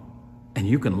phone and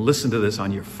you can listen to this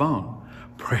on your phone.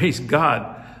 Praise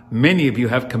God. Many of you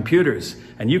have computers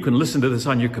and you can listen to this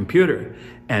on your computer.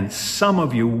 And some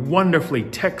of you wonderfully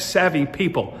tech-savvy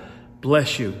people,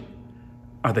 bless you,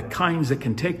 are the kinds that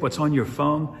can take what's on your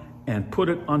phone and put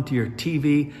it onto your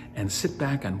TV and sit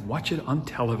back and watch it on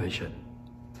television.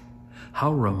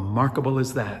 How remarkable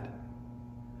is that?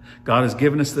 God has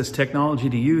given us this technology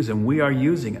to use, and we are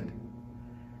using it.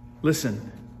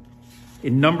 Listen,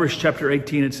 in Numbers chapter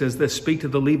 18, it says this, speak to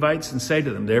the Levites and say to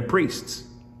them, they're priests.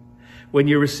 When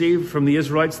you receive from the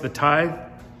Israelites the tithe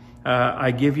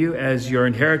I give you as your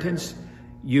inheritance,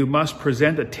 you must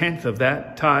present a tenth of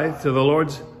that tithe to the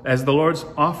Lord's as the Lord's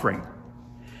offering.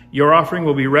 Your offering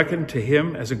will be reckoned to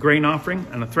him as a grain offering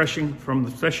and a threshing from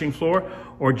the threshing floor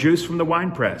or juice from the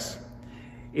winepress.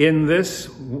 In this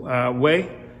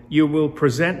way, you will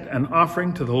present an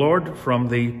offering to the Lord from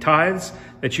the tithes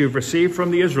that you've received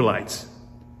from the Israelites.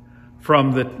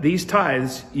 From these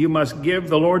tithes, you must give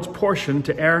the Lord's portion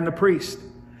to Aaron the priest.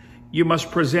 You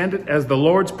must present it as the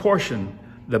Lord's portion,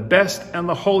 the best and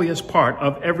the holiest part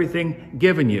of everything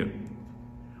given you.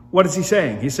 What is he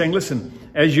saying? He's saying, listen,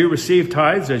 as you receive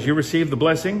tithes, as you receive the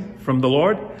blessing from the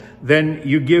Lord, then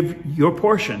you give your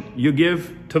portion. You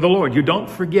give to the Lord. You don't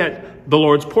forget the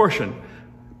Lord's portion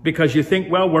because you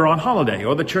think, well, we're on holiday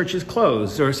or the church is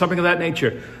closed or something of that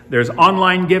nature. There's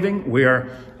online giving. We are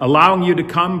allowing you to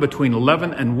come between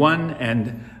 11 and 1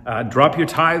 and drop your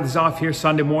tithes off here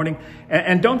Sunday morning.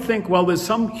 And don't think, well, there's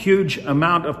some huge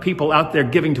amount of people out there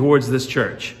giving towards this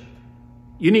church.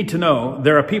 You need to know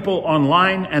there are people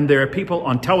online and there are people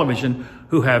on television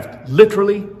who have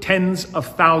literally tens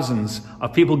of thousands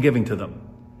of people giving to them.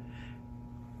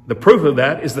 The proof of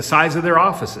that is the size of their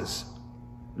offices.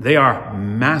 They are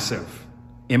massive,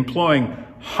 employing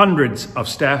hundreds of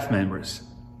staff members.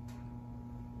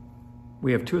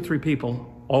 We have 2 or 3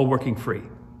 people all working free.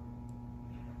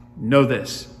 Know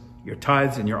this, your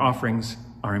tithes and your offerings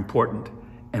are important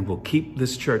and will keep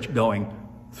this church going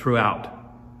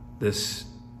throughout this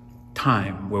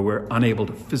time where we're unable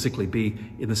to physically be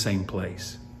in the same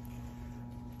place.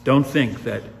 Don't think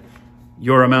that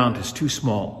your amount is too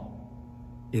small.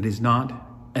 It is not,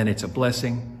 and it's a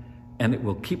blessing, and it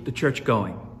will keep the church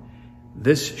going.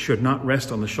 This should not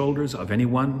rest on the shoulders of any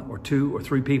 1 or 2 or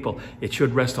 3 people. It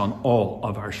should rest on all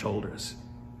of our shoulders.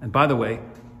 And by the way,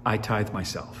 I tithe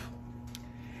myself.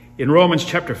 In Romans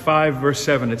chapter 5, verse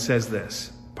 7, it says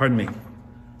this. Pardon me.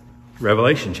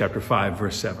 Revelation chapter 5,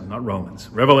 verse 7, not Romans.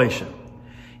 Revelation.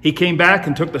 He came back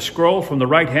and took the scroll from the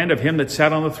right hand of him that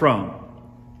sat on the throne.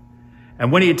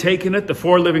 And when he had taken it, the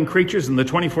 4 living creatures and the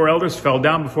 24 elders fell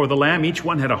down before the Lamb. Each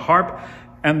one had a harp,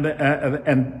 and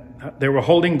they were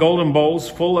holding golden bowls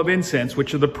full of incense,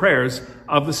 which are the prayers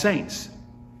of the saints.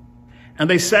 And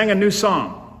they sang a new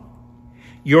song.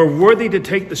 You're worthy to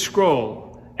take the scroll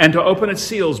and to open its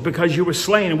seals, because you were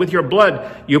slain, and with your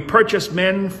blood you purchased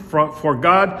men for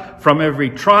God from every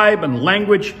tribe and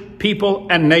language, people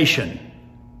and nation.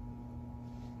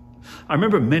 I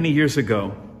remember many years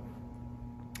ago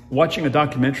watching a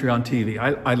documentary on TV.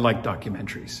 I like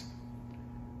documentaries.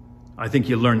 I think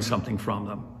you learn something from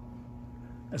them,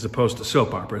 as opposed to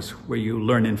soap operas where you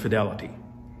learn infidelity.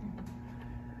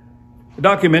 The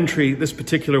documentary, this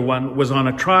particular one, was on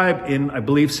a tribe in, I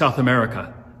believe, South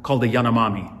America called the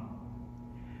Yanomami.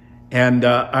 And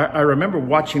I remember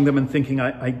watching them and thinking,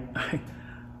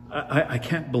 I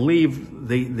can't believe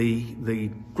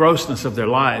the grossness of their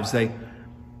lives. They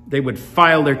would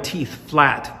file their teeth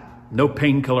flat, no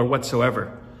painkiller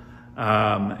whatsoever.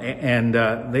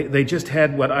 They just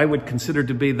had what I would consider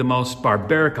to be the most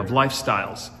barbaric of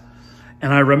lifestyles.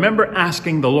 And I remember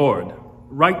asking the Lord,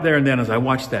 right there and then as I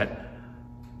watched that,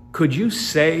 could you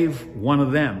save one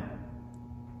of them?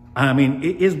 I mean,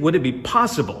 would it be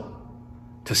possible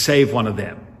to save one of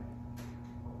them?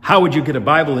 How would you get a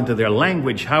Bible into their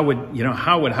language? How would?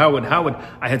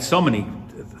 I had so many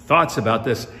thoughts about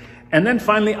this. And then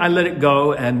finally I let it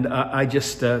go, and I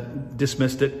just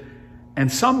dismissed it.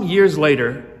 And some years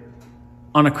later,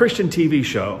 on a Christian TV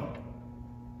show,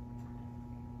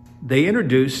 they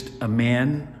introduced a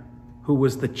man who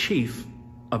was the chief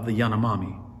of the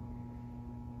Yanomami.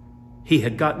 He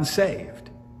had gotten saved.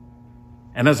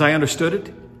 And as I understood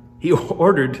it, he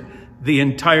ordered the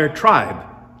entire tribe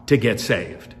to get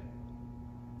saved.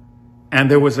 And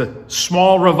there was a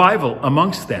small revival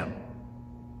amongst them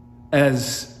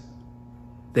as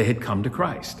they had come to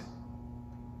Christ.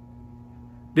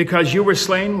 Because you were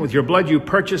slain, with your blood you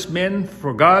purchased men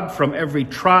for God from every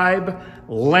tribe,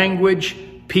 language,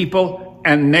 people,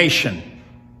 and nation.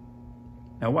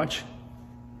 Now watch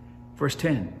verse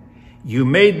 10. You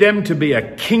made them to be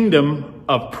a kingdom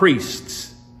of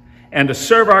priests, and to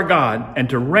serve our God, and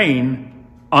to reign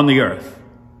on the earth.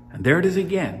 And there it is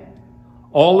again,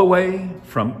 all the way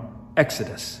from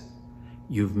Exodus.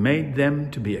 You've made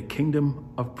them to be a kingdom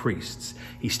of priests.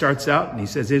 He starts out and he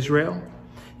says, Israel,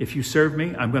 if you serve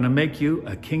me, I'm going to make you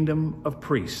a kingdom of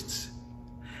priests.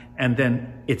 And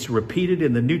then it's repeated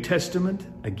in the New Testament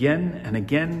again and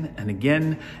again and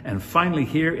again. And finally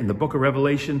here in the book of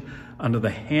Revelation, under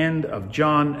the hand of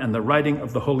John and the writing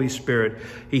of the Holy Spirit,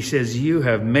 he says, you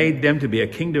have made them to be a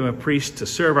kingdom of priests, to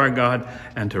serve our God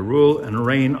and to rule and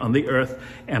reign on the earth.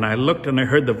 And I looked and I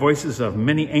heard the voices of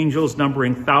many angels,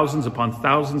 numbering thousands upon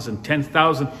thousands and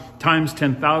 10,000 times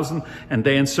 10,000. And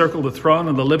they encircled the throne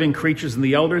and the living creatures and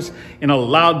the elders. In a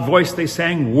loud voice they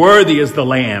sang, worthy is the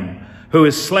Lamb who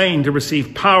is slain to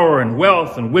receive power and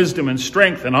wealth and wisdom and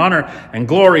strength and honor and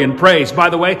glory and praise. By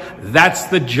the way, that's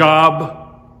the job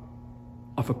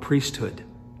of a priesthood.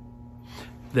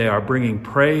 They are bringing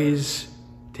praise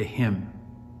to him.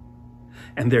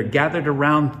 And they're gathered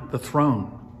around the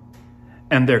throne.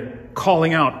 And they're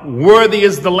calling out, worthy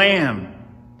is the Lamb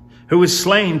who is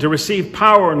slain to receive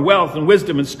power and wealth and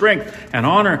wisdom and strength and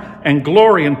honor and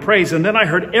glory and praise. And then I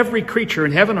heard every creature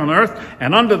in heaven, on earth,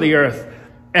 and under the earth,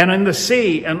 and in the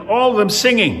sea, and all of them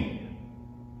singing.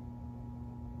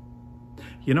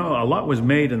 You know, a lot was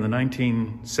made in the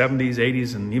 1970s,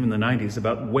 80s, and even the 90s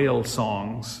about whale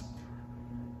songs.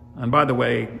 And by the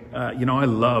way, I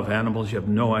love animals. You have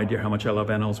no idea how much I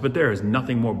love animals, but there is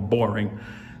nothing more boring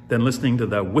than listening to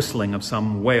the whistling of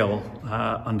some whale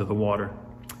under the water.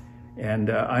 And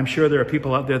I'm sure there are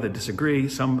people out there that disagree,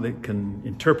 some that can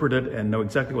interpret it and know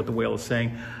exactly what the whale is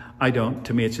saying. I don't.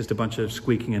 To me, it's just a bunch of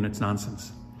squeaking and it's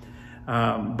nonsense.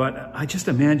 But I just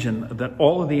imagine that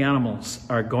all of the animals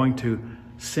are going to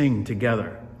sing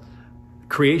together.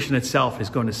 Creation itself is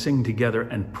going to sing together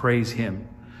and praise him.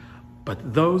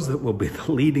 But those that will be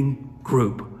the leading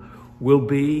group will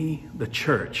be the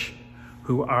church,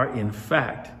 who are in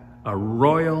fact a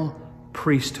royal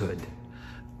priesthood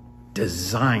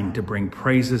designed to bring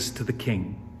praises to the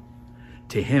King,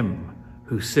 to him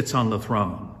who sits on the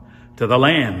throne. To the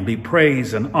Lamb be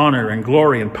praise and honor and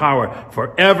glory and power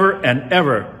forever and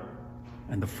ever.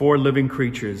 And the 4 living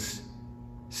creatures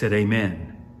said, Amen.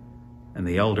 And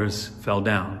the elders fell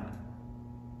down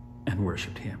and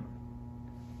worshiped him.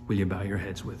 Will you bow your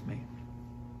heads with me?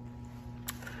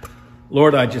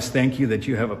 Lord, I just thank you that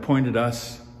you have appointed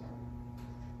us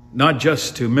not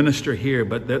just to minister here,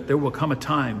 but that there will come a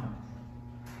time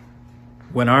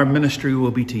when our ministry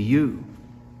will be to you.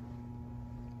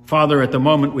 Father, at the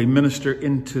moment we minister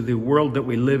into the world that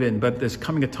we live in, but there's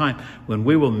coming a time when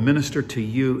we will minister to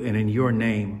you and in your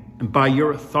name and by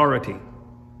your authority.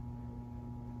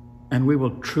 And we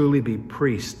will truly be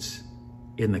priests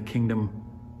in the kingdom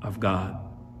of God.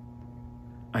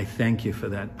 I thank you for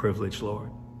that privilege, Lord.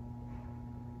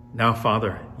 Now,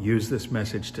 Father, use this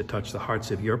message to touch the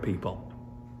hearts of your people.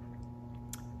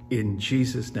 In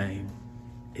Jesus' name,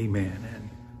 amen and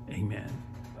amen.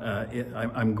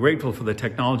 I'm grateful for the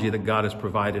technology that God has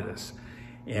provided us.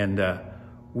 And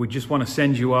we just want to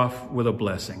send you off with a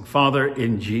blessing. Father,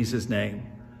 in Jesus' name,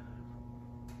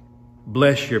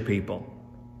 bless your people.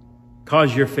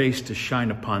 Cause your face to shine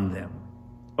upon them.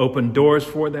 Open doors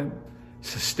for them.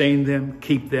 Sustain them.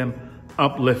 Keep them.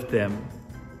 Uplift them.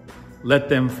 Let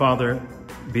them, Father,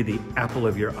 be the apple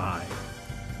of your eye.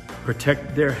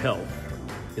 Protect their health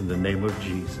in the name of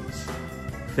Jesus.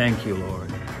 Thank you,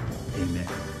 Lord. Amen.